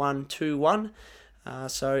 where they won 2-1.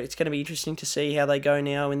 So it's going to be interesting to see how they go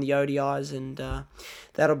now in the ODIs, and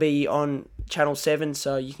that'll be on Channel 7,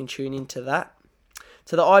 so you can tune into that.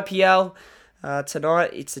 To the IPL,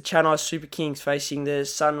 tonight it's the Chennai Super Kings facing the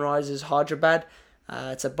Sunrisers Hyderabad.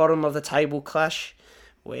 It's a bottom-of-the-table clash,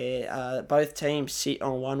 where both teams sit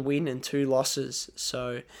on 1 win and 2 losses.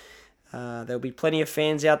 So there'll be plenty of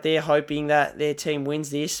fans out there hoping that their team wins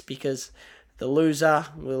this, because the loser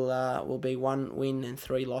will be 1 win and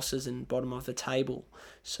 3 losses and bottom of the table.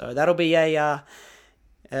 So that'll be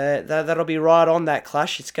that'll be right on that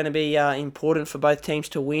clash. It's going to be important for both teams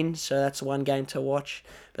to win, so that's one game to watch.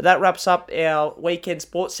 But that wraps up our weekend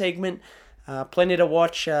sports segment. Plenty to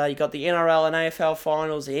watch. You got the NRL and AFL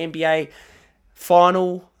finals, the NBA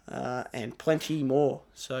final, and plenty more.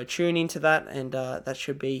 So tune into that, and that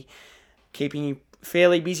should be keeping you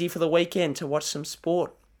fairly busy for the weekend to watch some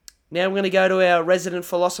sport. Now we're going to go to our resident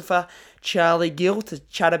philosopher, Charlie Gill, to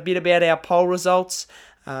chat a bit about our poll results.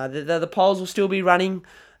 The polls will still be running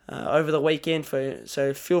over the weekend,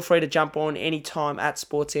 so feel free to jump on anytime at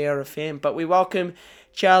Sports Hour FM. But we welcome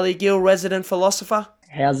Charlie Gill, resident philosopher.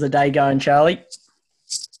 How's the day going, Charlie?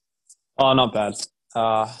 Oh, not bad.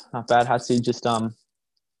 Not bad. Hattie, just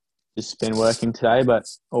been working today, but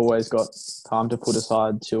always got time to put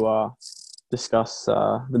aside to discuss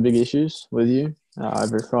the big issues with you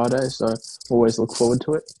every Friday. So always look forward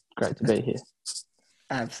to it. Great to be here.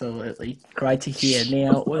 Absolutely. Great to hear.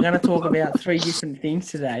 Now, we're going to talk about 3 different things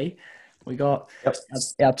today. We got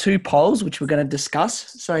our 2 polls, which we're going to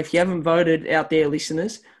discuss. So if you haven't voted out there,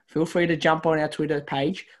 listeners, feel free to jump on our Twitter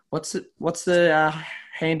page. What's the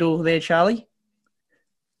handle there, Charlie?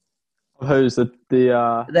 Who's the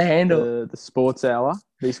handle? The Sports Hour.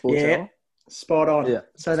 The Sports Hour. Spot on. Yeah.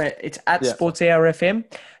 So that it's at Sports Hour FM.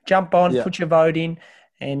 Jump on, put your vote in,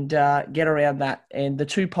 and get around that. And the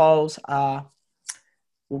 2 polls are,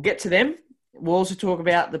 we'll get to them. We'll also talk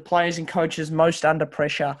about the players and coaches most under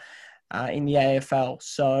pressure in the AFL.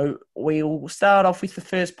 So we'll start off with the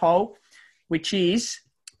first poll, which is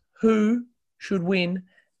who should win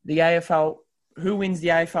the AFL? Who wins the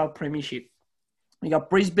AFL Premiership? We got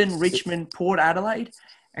Brisbane, Richmond, Port Adelaide,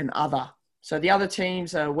 and other. So the other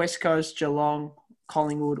teams are West Coast, Geelong,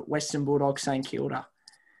 Collingwood, Western Bulldogs, St Kilda.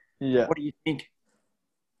 Yeah. What do you think?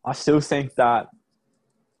 I still think that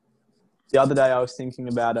the other day I was thinking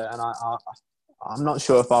about it, and I'm not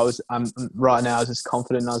sure if I'm right now as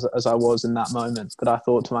confident as I was in that moment. But I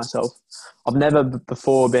thought to myself, I've never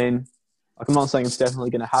before been, like, I'm not saying it's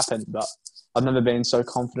definitely going to happen, but I've never been so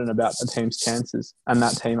confident about a team's chances. And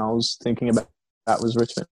that team I was thinking about was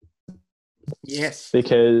Richmond. Yes.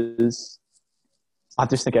 Because I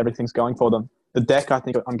just think everything's going for them. The deck, I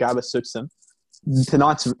think, on Gabba suits them.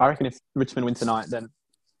 I reckon if Richmond win tonight, then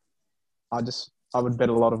I would bet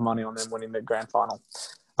a lot of money on them winning the grand final.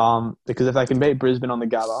 Because if they can beat Brisbane on the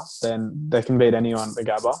Gabba, then they can beat anyone on the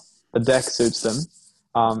Gabba. The deck suits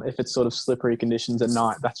them. If it's sort of slippery conditions at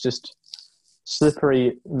night, that's just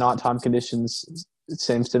slippery nighttime conditions. It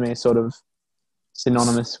seems to me sort of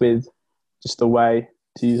synonymous with just the way,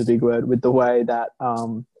 to use a big word, with the way that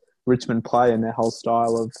Richmond play and their whole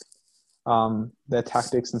style of their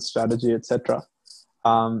tactics and strategy, etc.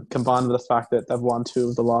 Combined with the fact that they've won 2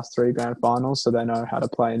 of the last 3 grand finals, so they know how to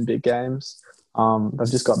play in big games. They've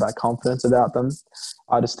just got that confidence about them.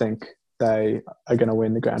 I just think they are going to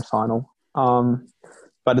win the grand final.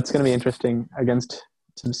 But it's going to be interesting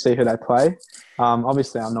to see who they play.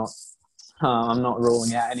 Obviously, I'm not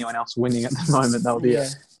ruling out anyone else winning at the moment. That'll be a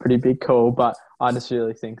pretty big call, but I just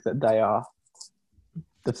really think that they are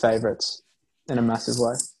the favourites in a massive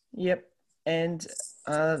way. Yep. And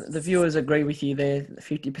the viewers agree with you there.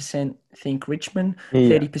 50% think Richmond,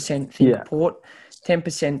 30% think Port,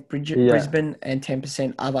 10% Brisbane, and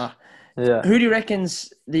 10% other. Yeah. Who do you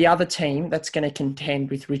reckon's the other team that's going to contend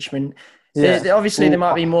with Richmond? Yeah. Obviously, there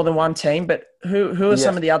might be more than one team, but who are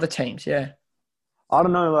some of the other teams? Yeah. I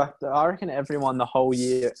don't know. Like, I reckon everyone the whole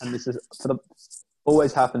year, and this is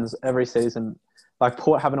always happens every season. Like,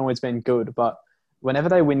 Port haven't always been good, but whenever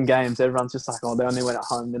they win games, everyone's just like, oh, they only win at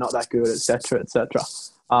home, they're not that good, etc., etc.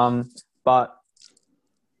 But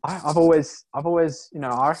I've always, I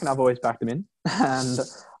reckon I've always backed them in, and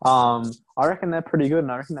I reckon they're pretty good,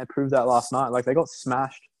 and I reckon they proved that last night. Like, they got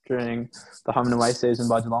smashed during the home and away season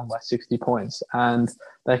by Geelong by 60 points, and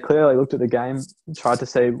they clearly looked at the game, tried to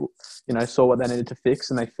see, saw what they needed to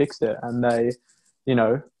fix, and they fixed it, and they,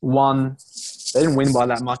 won. They didn't win by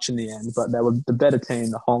that much in the end, but they were the better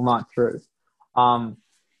team the whole night through. And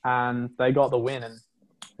they got the win, and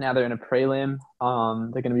now they're in a prelim.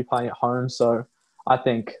 They're going to be playing at home, so I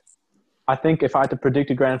think if I had to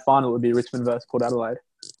predict a grand final, it would be Richmond versus Port Adelaide.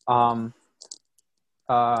 To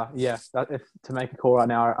make a call right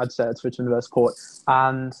now, I'd say it's Richmond versus Port.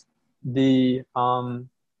 And the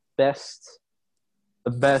best,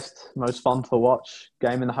 most fun to watch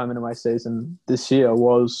game in the home and away season this year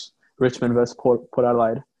was Richmond versus Port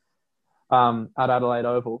Adelaide at Adelaide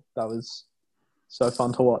Oval. That was so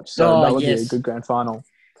fun to watch. So that would be a yes. good grand final.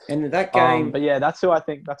 And that game, but yeah, that's who I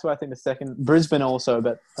think the second. Brisbane also,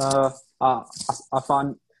 but I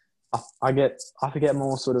find I get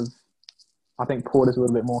more sort of. I think Port is a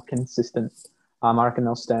little bit more consistent. I reckon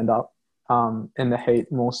they'll stand up in the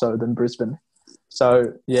heat more so than Brisbane.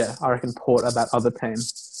 So yeah, I reckon Port are that other team.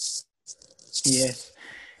 yes,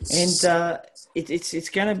 and it's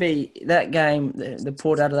going to be that game. The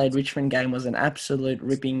Port Adelaide Richmond game was an absolute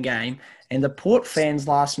ripping game, and the Port fans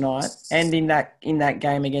last night and in that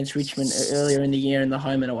game against Richmond earlier in the year in the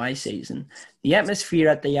home and away season, the atmosphere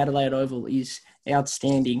at the Adelaide Oval is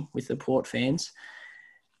outstanding with the Port fans.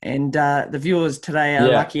 And the viewers today are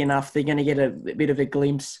lucky enough, they're going to get a bit of a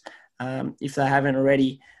glimpse, if they haven't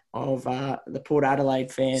already, of the Port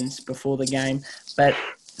Adelaide fans before the game. But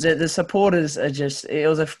the supporters are it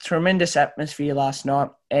was a tremendous atmosphere last night.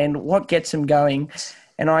 And what gets them going,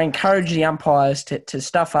 and I encourage the umpires to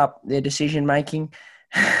stuff up their decision-making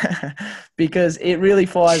because it really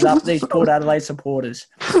fires up these Port Adelaide supporters.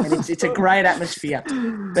 And it's a great atmosphere.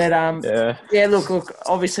 But look,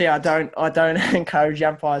 obviously I don't encourage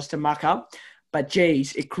umpires to muck up, but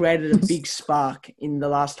geez, it created a big spark in the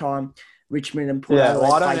last time Richmond and Port Adelaide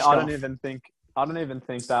faced off. I don't even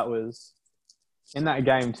think that was in that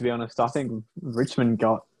game, to be honest. I think Richmond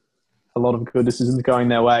got a lot of good decisions going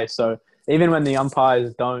their way. So even when the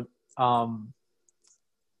umpires don't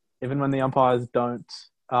even when they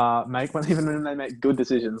make good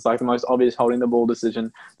decisions, like the most obvious holding the ball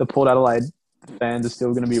decision, the Port Adelaide fans are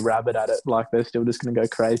still going to be rabid at it. Like they're still just going to go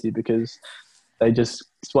crazy because it's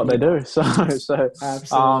what they do. So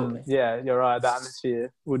absolutely. Yeah, you're right. The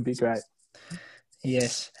atmosphere would be great.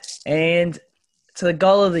 Yes. And to the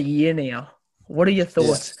goal of the year now, what are your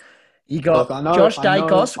thoughts? Yeah. You got Josh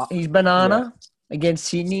Dacos, he's banana against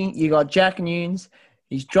Sydney. You got Jack Nunes,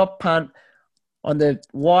 he's drop punt on the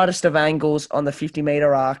widest of angles on the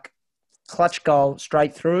 50-metre arc, clutch goal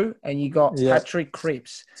straight through, and you got Patrick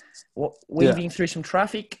Cripps weaving through some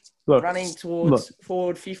traffic, running towards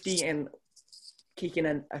forward 50 and kicking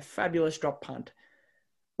a fabulous drop punt.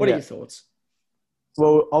 What are your thoughts?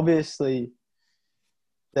 Well, obviously,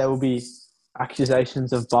 there will be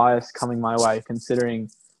accusations of bias coming my way, considering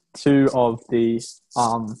two of the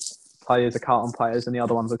players are Carlton players and the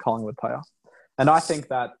other one's a Collingwood player. And I think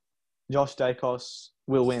that Josh Dacos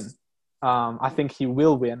will win. I think he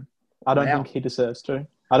will win. I don't think he deserves to.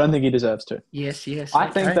 Yes. I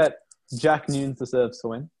think that Jack Nunes deserves to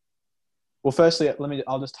win. Well, firstly,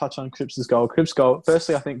 I'll just touch on Cripps' goal. Cripps' goal,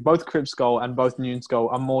 firstly, I think both Cripps' goal and both Nunes' goal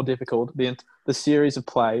are more difficult. The series of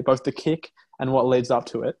play, both the kick and what leads up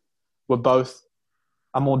to it, were both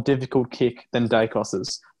a more difficult kick than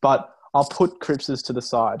Dacos's. But I'll put Cripps' to the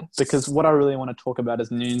side because what I really want to talk about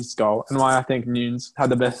is Nunes' goal and why I think Nunes had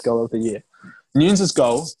the best goal of the year. Nunes'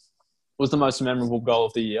 goal was the most memorable goal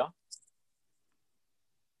of the year,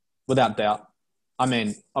 without doubt. I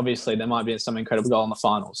mean, obviously, there might be some incredible goal in the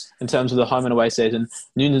finals. In terms of the home and away season,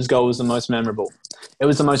 Nunes' goal was the most memorable. It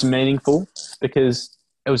was the most meaningful because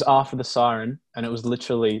it was after the siren and it was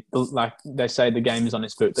literally, like they say, the game is on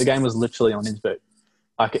his boot. The game was literally on his boot.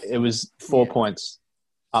 Like it was 4 points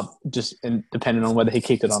up, depending on whether he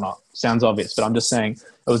kicked it or not. Sounds obvious, but I'm just saying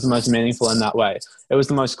it was the most meaningful in that way. It was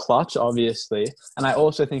the most clutch, obviously, and I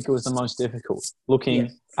also think it was the most difficult.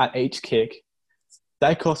 Looking at each kick,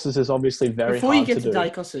 Dacos's is obviously very Before hard to do. Before you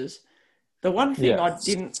get to Dacos's, the one thing I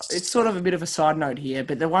didn't... It's sort of a bit of a side note here,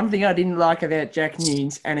 but the one thing I didn't like about Jack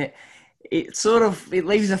Nunes, and it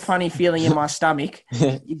leaves a funny feeling in my stomach,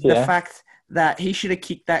 is the fact that he should have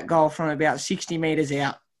kicked that goal from about 60 metres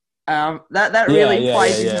out. That really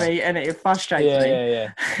plays into me, and it frustrates me.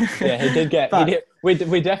 Yeah, he did get...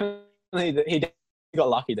 He got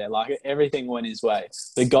lucky there. Like, everything went his way.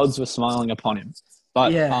 The gods were smiling upon him.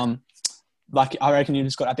 But, like, I reckon you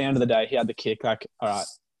just got... At the end of the day, he had the kick. Like, all right,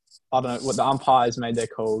 I don't know what the umpires made their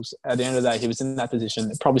calls. At the end of the day, he was in that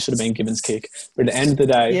position. It probably should have been Gibbons' kick. But at the end of the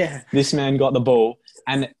day, this man got the ball.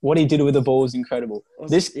 And what he did with the ball was incredible.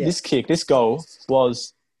 This kick, this goal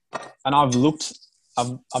was... And I've looked...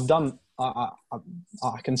 I've done... I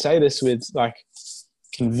can say this with, like,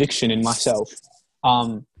 conviction in myself.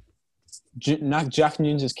 Jack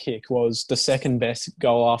Nunes' kick was the second best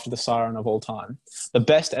goal after the siren of all time. The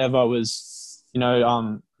best ever was,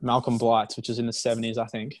 Malcolm Blight's, which is in the 70s, I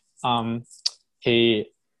think. That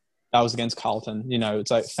was against Carlton.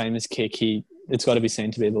 It's like famous kick. It's got to be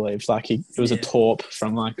seen to be believed. Like it was a torp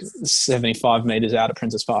from like 75 meters out at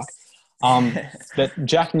Princess Park. But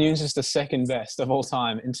Jack Nunes is the second best of all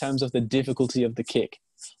time in terms of the difficulty of the kick.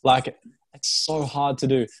 Like it's so hard to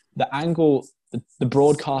do. The angle the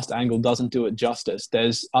broadcast angle doesn't do it justice.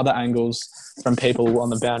 There's other angles from people on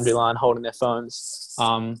the boundary line holding their phones,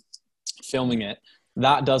 filming it.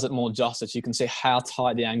 That does it more justice. You can see how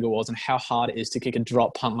tight the angle was and how hard it is to kick a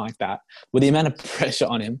drop punt like that with the amount of pressure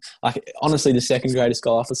on him. Like, honestly, the second greatest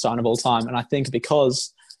goal after the siren of all time. And I think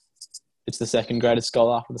because it's the second greatest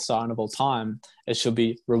goal after the siren of all time, it should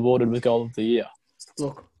be rewarded with goal of the year.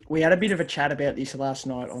 Look, we had a bit of a chat about this last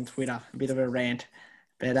night on Twitter, a bit of a rant.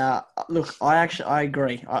 But look, I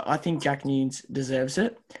agree. I think Jack Newnes deserves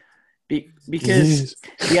it because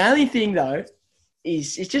the only thing, though,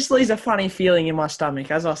 is it just leaves a funny feeling in my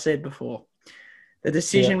stomach, as I said before. The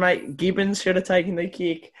decision Gibbons should have taken the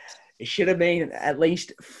kick. It should have been at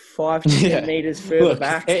least 5 to 10 metres further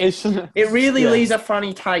back. It really leaves a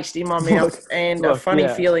funny taste in my mouth and a funny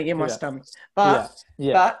feeling in my stomach. But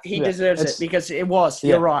he deserves it because it was.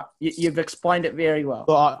 You're right. You've explained it very well.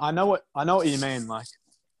 Well, I know what you mean. Like,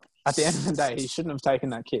 at the end of the day, he shouldn't have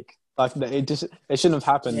taken that kick. Like, it shouldn't have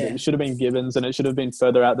happened. Yeah. It should have been Gibbons, and it should have been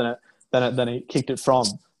further out than he kicked it from.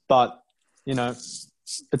 But, you know,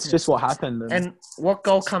 it's just what happened. And what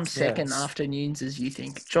goal comes second after Newnes, you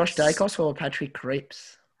think? Josh Dacos or Patrick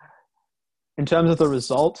Cripps? In terms of the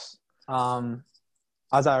results,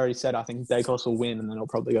 as I already said, I think Dacos will win, and then it'll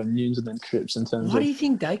probably go Newnes and then Cripps in terms of... Why do you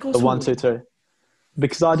think Dacos the will 1, 2, 3?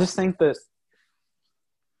 Because I just think that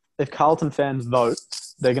if Carlton fans vote,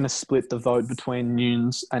 they're going to split the vote between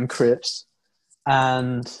Newnes and Cripps.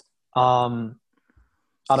 And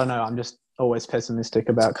I don't know, I'm just always pessimistic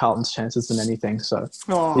about Carlton's chances than anything. So,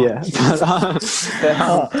 yeah.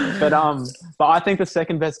 But I think the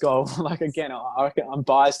second best goal, like, again, I reckon I'm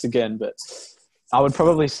biased again, but I would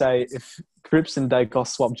probably say if Cripps and Dacos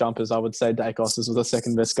swap jumpers, I would say Dacos was the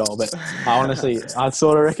second best goal. But I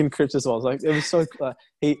sort of reckon Cripps as well. Like, it was so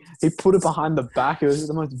he put it behind the back. It was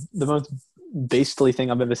the most beastly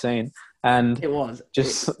thing I've ever seen. And it was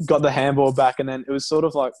just got the handball back, and then it was sort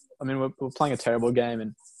of like, I mean, we're playing a terrible game,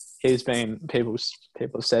 and he's been, people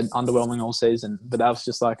have said, underwhelming all season, but that was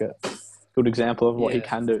just like a good example of what he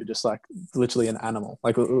can do, just like literally an animal,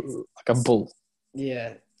 like a bull.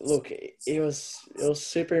 Yeah, look, it was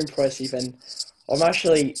super impressive, and I'm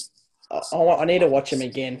actually, I need to watch him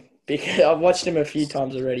again because I've watched him a few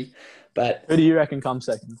times already. But who do you reckon comes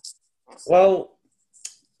second? Well,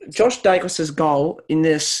 Josh Dacos' goal in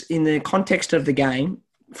the context of the game,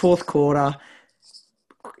 fourth quarter,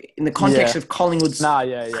 in the context of Collingwood's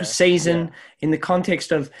season, in the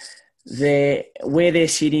context of where they're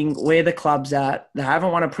sitting, where the club's at. They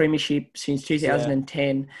haven't won a premiership since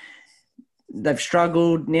 2010. They've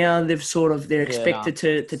struggled. Now they're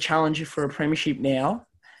expected to challenge you for a premiership now.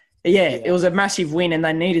 It was a massive win, and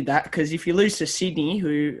they needed that because if you lose to Sydney,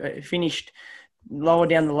 who finished lower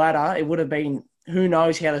down the ladder, it would have been, who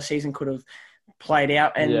knows how the season could have played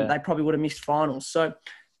out, and they probably would have missed finals. So,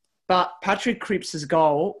 but Patrick Cripps'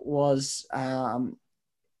 goal was,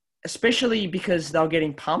 especially because they were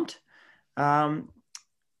getting pumped, and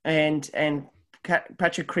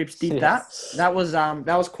Patrick Cripps did that. That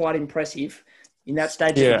was quite impressive in that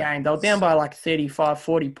stage of the game. They were down by like 35,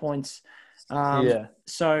 40 points.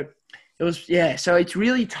 So it was, so it's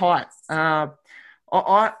really tight.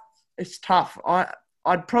 It's tough.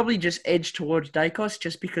 I'd probably just edge towards Dacos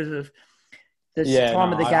just because of the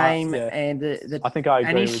time of the game and the. I think I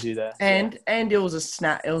agree with you there. And it was a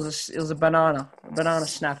snap. It was a banana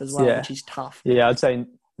snap as well, which is tough. Yeah, I'd say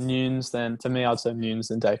Newnes then. To me, I'd say Newnes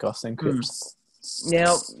then Dacos then Cripps.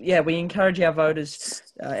 Now, we encourage our voters,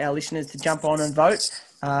 our listeners, to jump on and vote.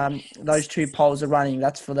 Those two polls are running.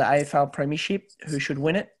 That's for the AFL Premiership, who should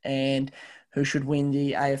win it, and who should win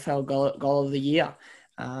the AFL Goal of the Year.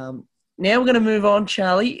 Now we're going to move on,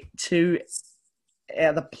 Charlie, to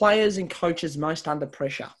the players and coaches most under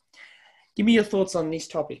pressure. Give me your thoughts on this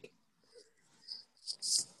topic.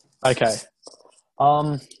 Okay.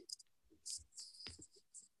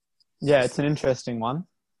 It's an interesting one.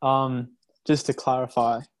 Just to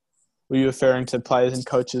clarify, were you referring to players and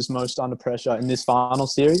coaches most under pressure in this final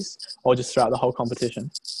series or just throughout the whole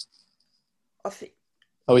competition? I think.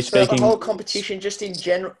 Are we speaking the whole competition, just in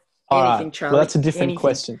general? All anything, right. Charlie. Well, that's a different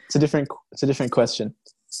question. It's a different question.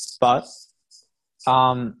 But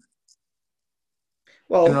in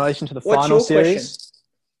relation to the final series,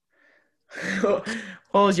 what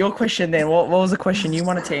was your question then? What was the question you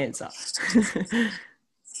wanted to answer?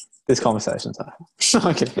 This conversation's over. No,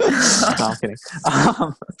 I'm kidding.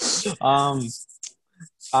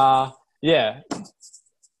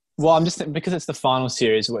 Well, I'm just thinking, because it's the final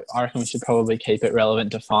series, I reckon we should probably keep it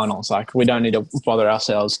relevant to finals. Like, we don't need to bother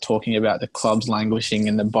ourselves talking about the clubs languishing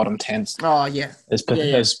in the bottom 10th. Oh, yeah. There's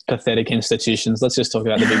pathetic institutions. Let's just talk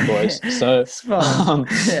about the big boys. So,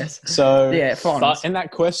 yes. So, finals. But in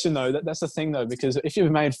that question, though, that's the thing, though, because if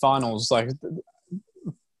you've made finals, like,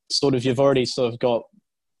 sort of, you've already sort of got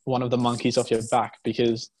one of the monkeys off your back,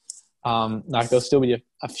 because, like, there'll still be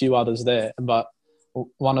a few others there, but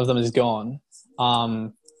one of them is gone.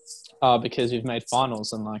 Because you've made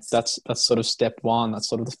finals, and like that's sort of step one. That's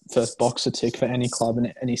sort of the first box to tick for any club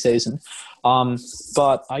in any season.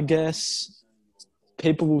 But I guess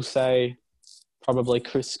people will say probably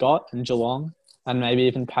Chris Scott and Geelong, and maybe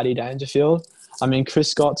even Paddy Dangerfield. I mean, Chris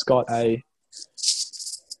Scott's got a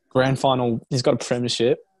grand final. He's got a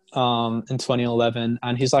premiership in 2011,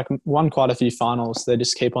 and he's like won quite a few finals. They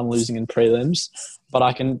just keep on losing in prelims. But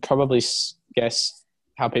I can probably guess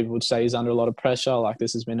how people would say he's under a lot of pressure. Like,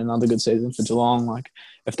 this has been another good season for Geelong. Like,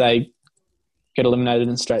 if they get eliminated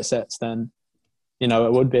in straight sets, then, you know,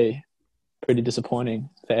 it would be pretty disappointing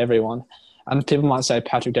for everyone. And people might say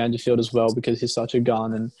Patrick Dangerfield as well, because he's such a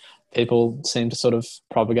gun, and people seem to sort of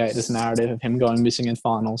propagate this narrative of him going missing in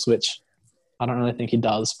finals, which I don't really think he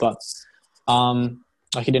does. But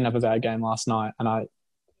like, he didn't have a bad game last night, and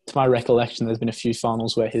to my recollection, there's been a few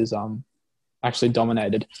finals where he's actually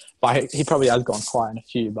dominated. But he probably has gone quiet in a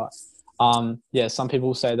few. But yeah, some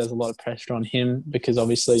people say there's a lot of pressure on him, because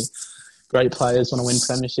obviously great players want to win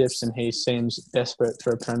premierships, and he seems desperate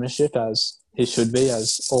for a premiership, as he should be,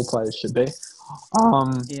 as all players should be.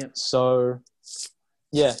 So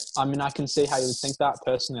yeah, I mean, I can see how you would think that.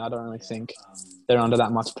 Personally, I don't really think they're under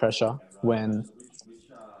that much pressure when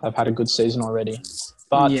they've had a good season already.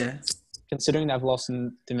 But considering they've lost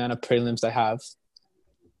in the amount of prelims they have,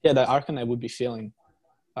 yeah, I reckon they would be feeling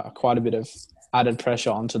quite a bit of added pressure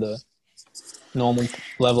onto the normal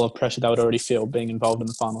level of pressure they would already feel being involved in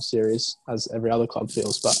the final series, as every other club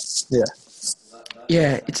feels. But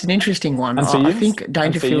yeah, it's an interesting one. And for you? I think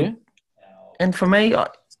Dangerfield, and for me,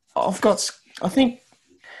 I think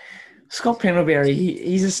Scott Pendlebury.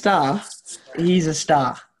 He's a star. He's a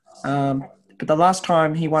star. But the last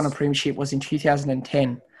time he won a premiership was in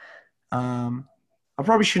 2010. I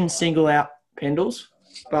probably shouldn't single out Pendles.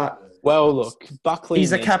 But well, look, Buckley. He's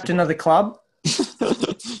the captain of the club,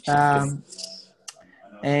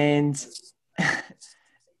 and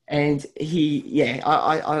he,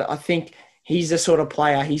 I think he's the sort of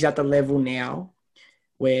player. He's at the level now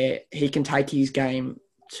where he can take his game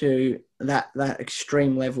to that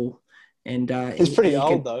extreme level. And he's pretty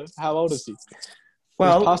old though. How old is he?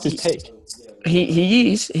 Well, he's past his peak.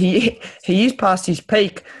 He is past his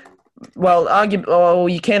peak. Well,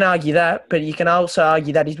 you can argue that, but you can also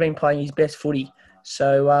argue that he's been playing his best footy.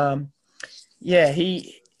 So,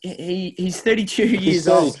 he's 32 years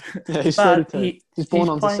old. Yeah, he's 32. He's born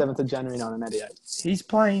on the 7th of January 1988. He's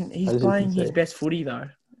playing his best footy though,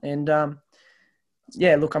 and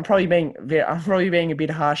look, I'm probably being a bit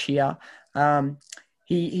harsh here.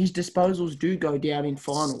 His disposals do go down in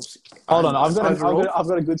finals. Hold on, I've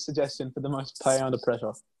got a good suggestion for the most player under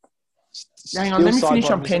pressure. Hang on, let me finish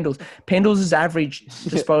on Pendles. Pendles' average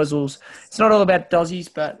disposals. It's not all about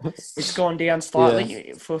dozzies, but it's gone down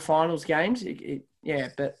slightly for finals games.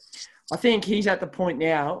 But I think he's at the point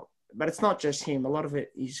now, but it's not just him. A lot of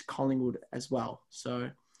it is Collingwood as well. So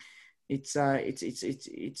it's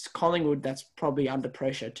Collingwood that's probably under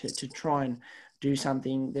pressure to try and do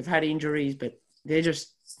something. They've had injuries, but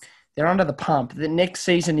they're under the pump. The next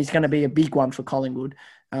season is going to be a big one for Collingwood.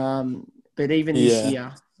 But even this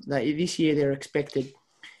year they're expected,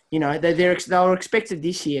 they were expected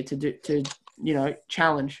this year to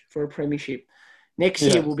challenge for a premiership. Next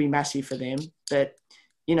year will be massive for them. But,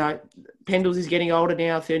 Pendles is getting older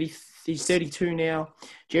now, he's 32 now.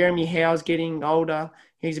 Jeremy Howe's getting older.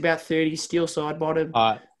 He's about 30, still side bottom.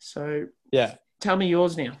 So tell me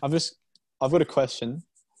yours now. I've got a question.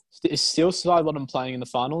 Is Steele Sidebottom playing in the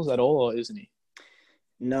finals at all, or isn't he?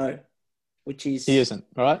 No, he isn't,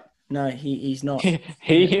 right? No, he's not.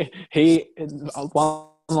 He one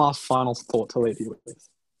last final thought to leave you with.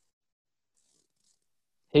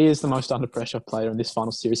 He is the most under pressure player in this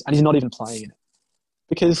final series, and he's not even playing in it.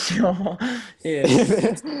 Because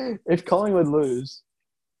if Collingwood lose,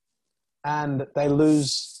 and they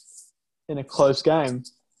lose in a close game,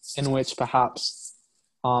 in which perhaps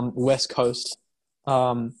West Coast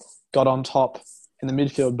got on top in the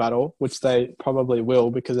midfield battle, which they probably will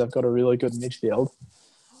because they've got a really good midfield.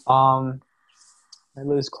 They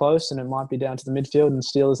lose close and it might be down to the midfield and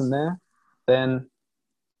Steele isn't there, then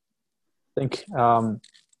I think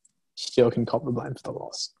Steele can cop the blame for the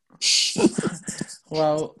loss.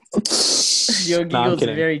 Well, your No, I'm giggles are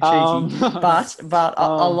kidding. very cheeky, but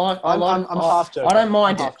I'm half joking. I don't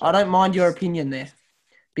mind I'm it. half I don't mind your opinion there,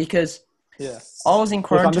 because Yeah. I was in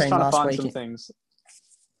Look, I'm just quarantine trying to last find week. some things.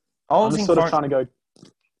 I I'm was just in sort of quarantine. trying to go.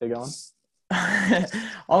 They're going.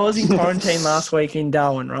 I was in quarantine last week in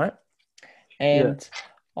Darwin, right? And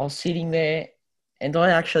I was sitting there, and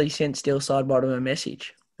I actually sent Steel Sidebottom a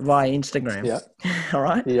message via Instagram. Yeah. All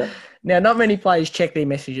right? Yeah. Now, not many players check their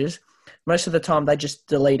messages. Most of the time, they just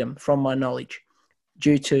delete them, from my knowledge,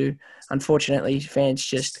 due to, unfortunately, fans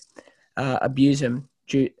just abuse them.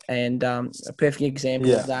 And a perfect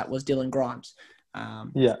example of that was Dylan Grimes.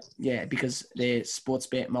 Yeah, because their sports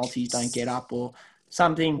bet multis don't get up or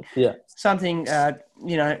something. Yeah. Something,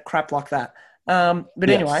 crap like that. But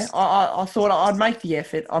anyway, I thought I'd make the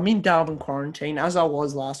effort. I'm in Darwin quarantine, as I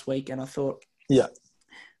was last week, and I thought,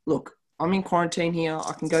 look, I'm in quarantine here.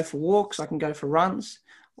 I can go for walks. I can go for runs.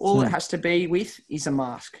 All it has to be with is a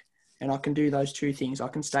mask, and I can do those two things. I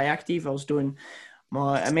can stay active. I was doing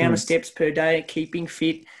my amount of steps per day, keeping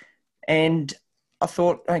fit, and I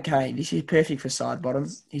thought, okay, this is perfect for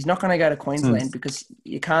Sidebottom. He's not going to go to Queensland because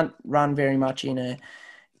you can't run very much in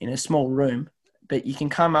a small room, but you can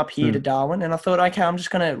come up here to Darwin. And I thought, okay, I'm just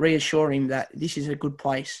going to reassure him that this is a good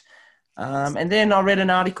place. And then I read an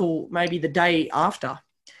article maybe the day after,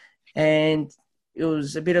 and it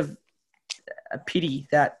was a bit of a pity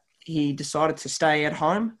that he decided to stay at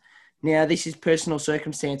home. Now, this is personal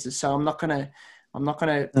circumstances, so I'm not going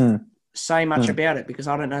to say much about it because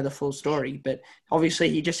I don't know the full story. But obviously,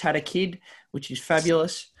 he just had a kid, which is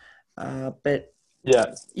fabulous. But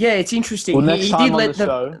it's interesting. Well, next he time did on let the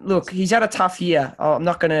show. Look. He's had a tough year. I'm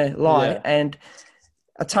not going to lie, and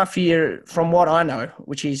a tough year from what I know,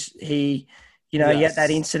 which is he had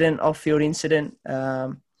that incident, off-field incident.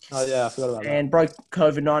 I forgot about that. And broke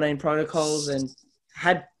COVID-19 protocols and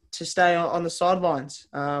had to stay on the sidelines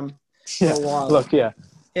for a while. Look, I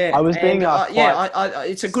was being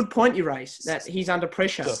it's a good point you raise that he's under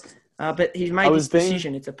pressure, but he's made this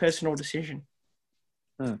decision. It's a personal decision.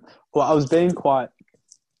 Well, I was being quite,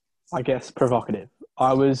 I guess, provocative.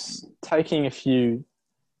 I was taking a few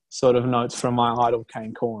sort of notes from my idol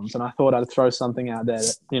Kane Corns, and I thought I'd throw something out there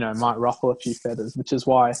that might ruffle a few feathers, which is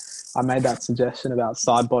why I made that suggestion about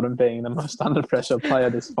Sidebottom being the most under pressure player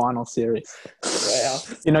this final series. Wow.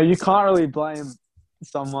 You can't really blame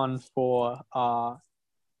someone for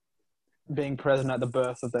being present at the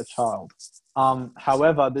birth of their child.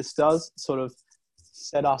 However, this does sort of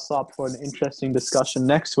set us up for an interesting discussion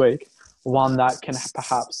next week, one that can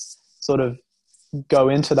perhaps sort of go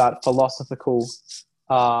into that philosophical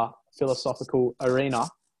arena.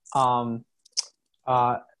 And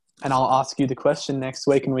I'll ask you the question next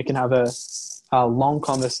week, and we can have a long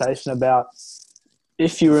conversation about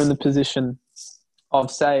if you were in the position of,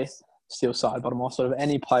 say, Steel Sidebottom or sort of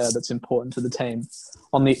any player that's important to the team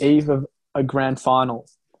on the eve of a grand final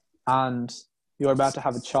and you're about to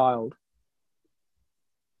have a child.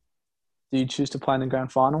 Do you choose to play in the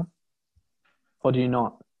grand final or do you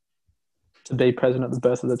not? To be present at the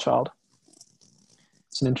birth of the child?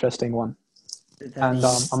 It's an interesting one. I'm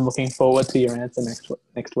looking forward to your answer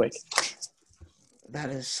next week. That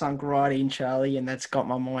has sunk right in, Charlie, and that's got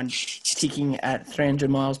my mind ticking at 300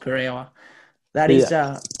 miles per hour. That's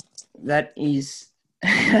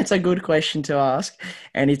a good question to ask,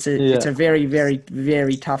 and it's a very, very,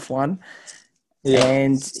 very tough one. Yeah.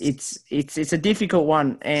 And it's a difficult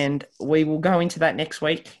one, and we will go into that next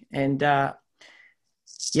week. And that'll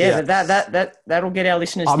get our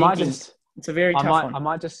listeners thinking. It's a very tough one. I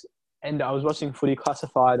might just end. I was watching Footy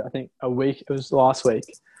Classified, I think it was last week,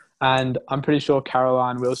 and I'm pretty sure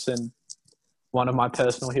Caroline Wilson, one of my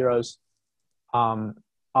personal heroes,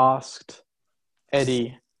 asked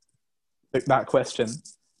Eddie that question.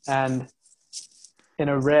 And in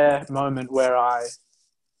a rare moment where I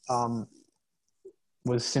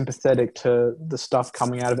was sympathetic to the stuff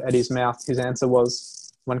coming out of Eddie's mouth, his answer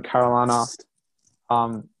was, when Caroline asked,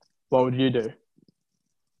 what would you do?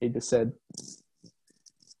 He just said,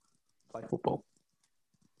 play football.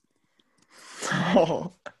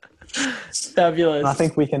 Oh, fabulous. And I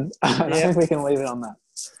think we can leave it on that.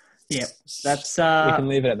 Yeah, that's we can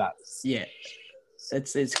leave it at that. Yeah,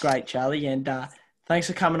 it's great, Charlie, and thanks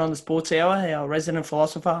for coming on the Sports Hour, our resident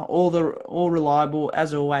philosopher, all reliable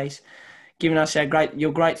as always, giving us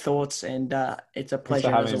your great thoughts, and it's a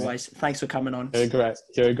pleasure as always. Thanks for coming on. You're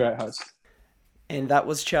a great host. And that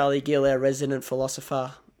was Charlie Gill, our resident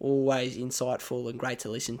philosopher, always insightful and great to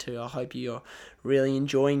listen to. I hope you're really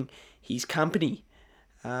enjoying his company.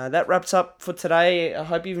 That wraps up for today. I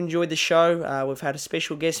hope you've enjoyed the show. We've had a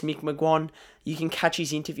special guest, Mick McGuan. You can catch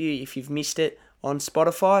his interview if you've missed it on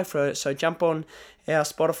Spotify. So jump on our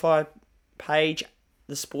Spotify page,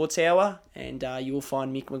 The Sports Hour, and you will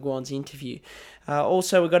find Mick McGuire's interview.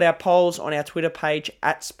 Also, we've got our polls on our Twitter page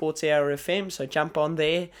at Sports Hour FM, so jump on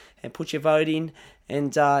there and put your vote in.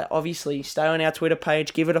 And obviously, stay on our Twitter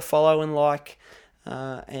page, give it a follow and like,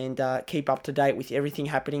 and keep up to date with everything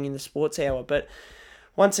happening in the Sports Hour. But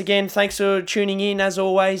once again, thanks for tuning in as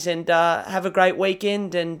always, and have a great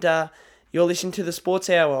weekend. And you're listening to the Sports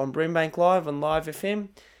Hour on Brimbank Live on Live FM.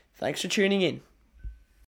 Thanks for tuning in.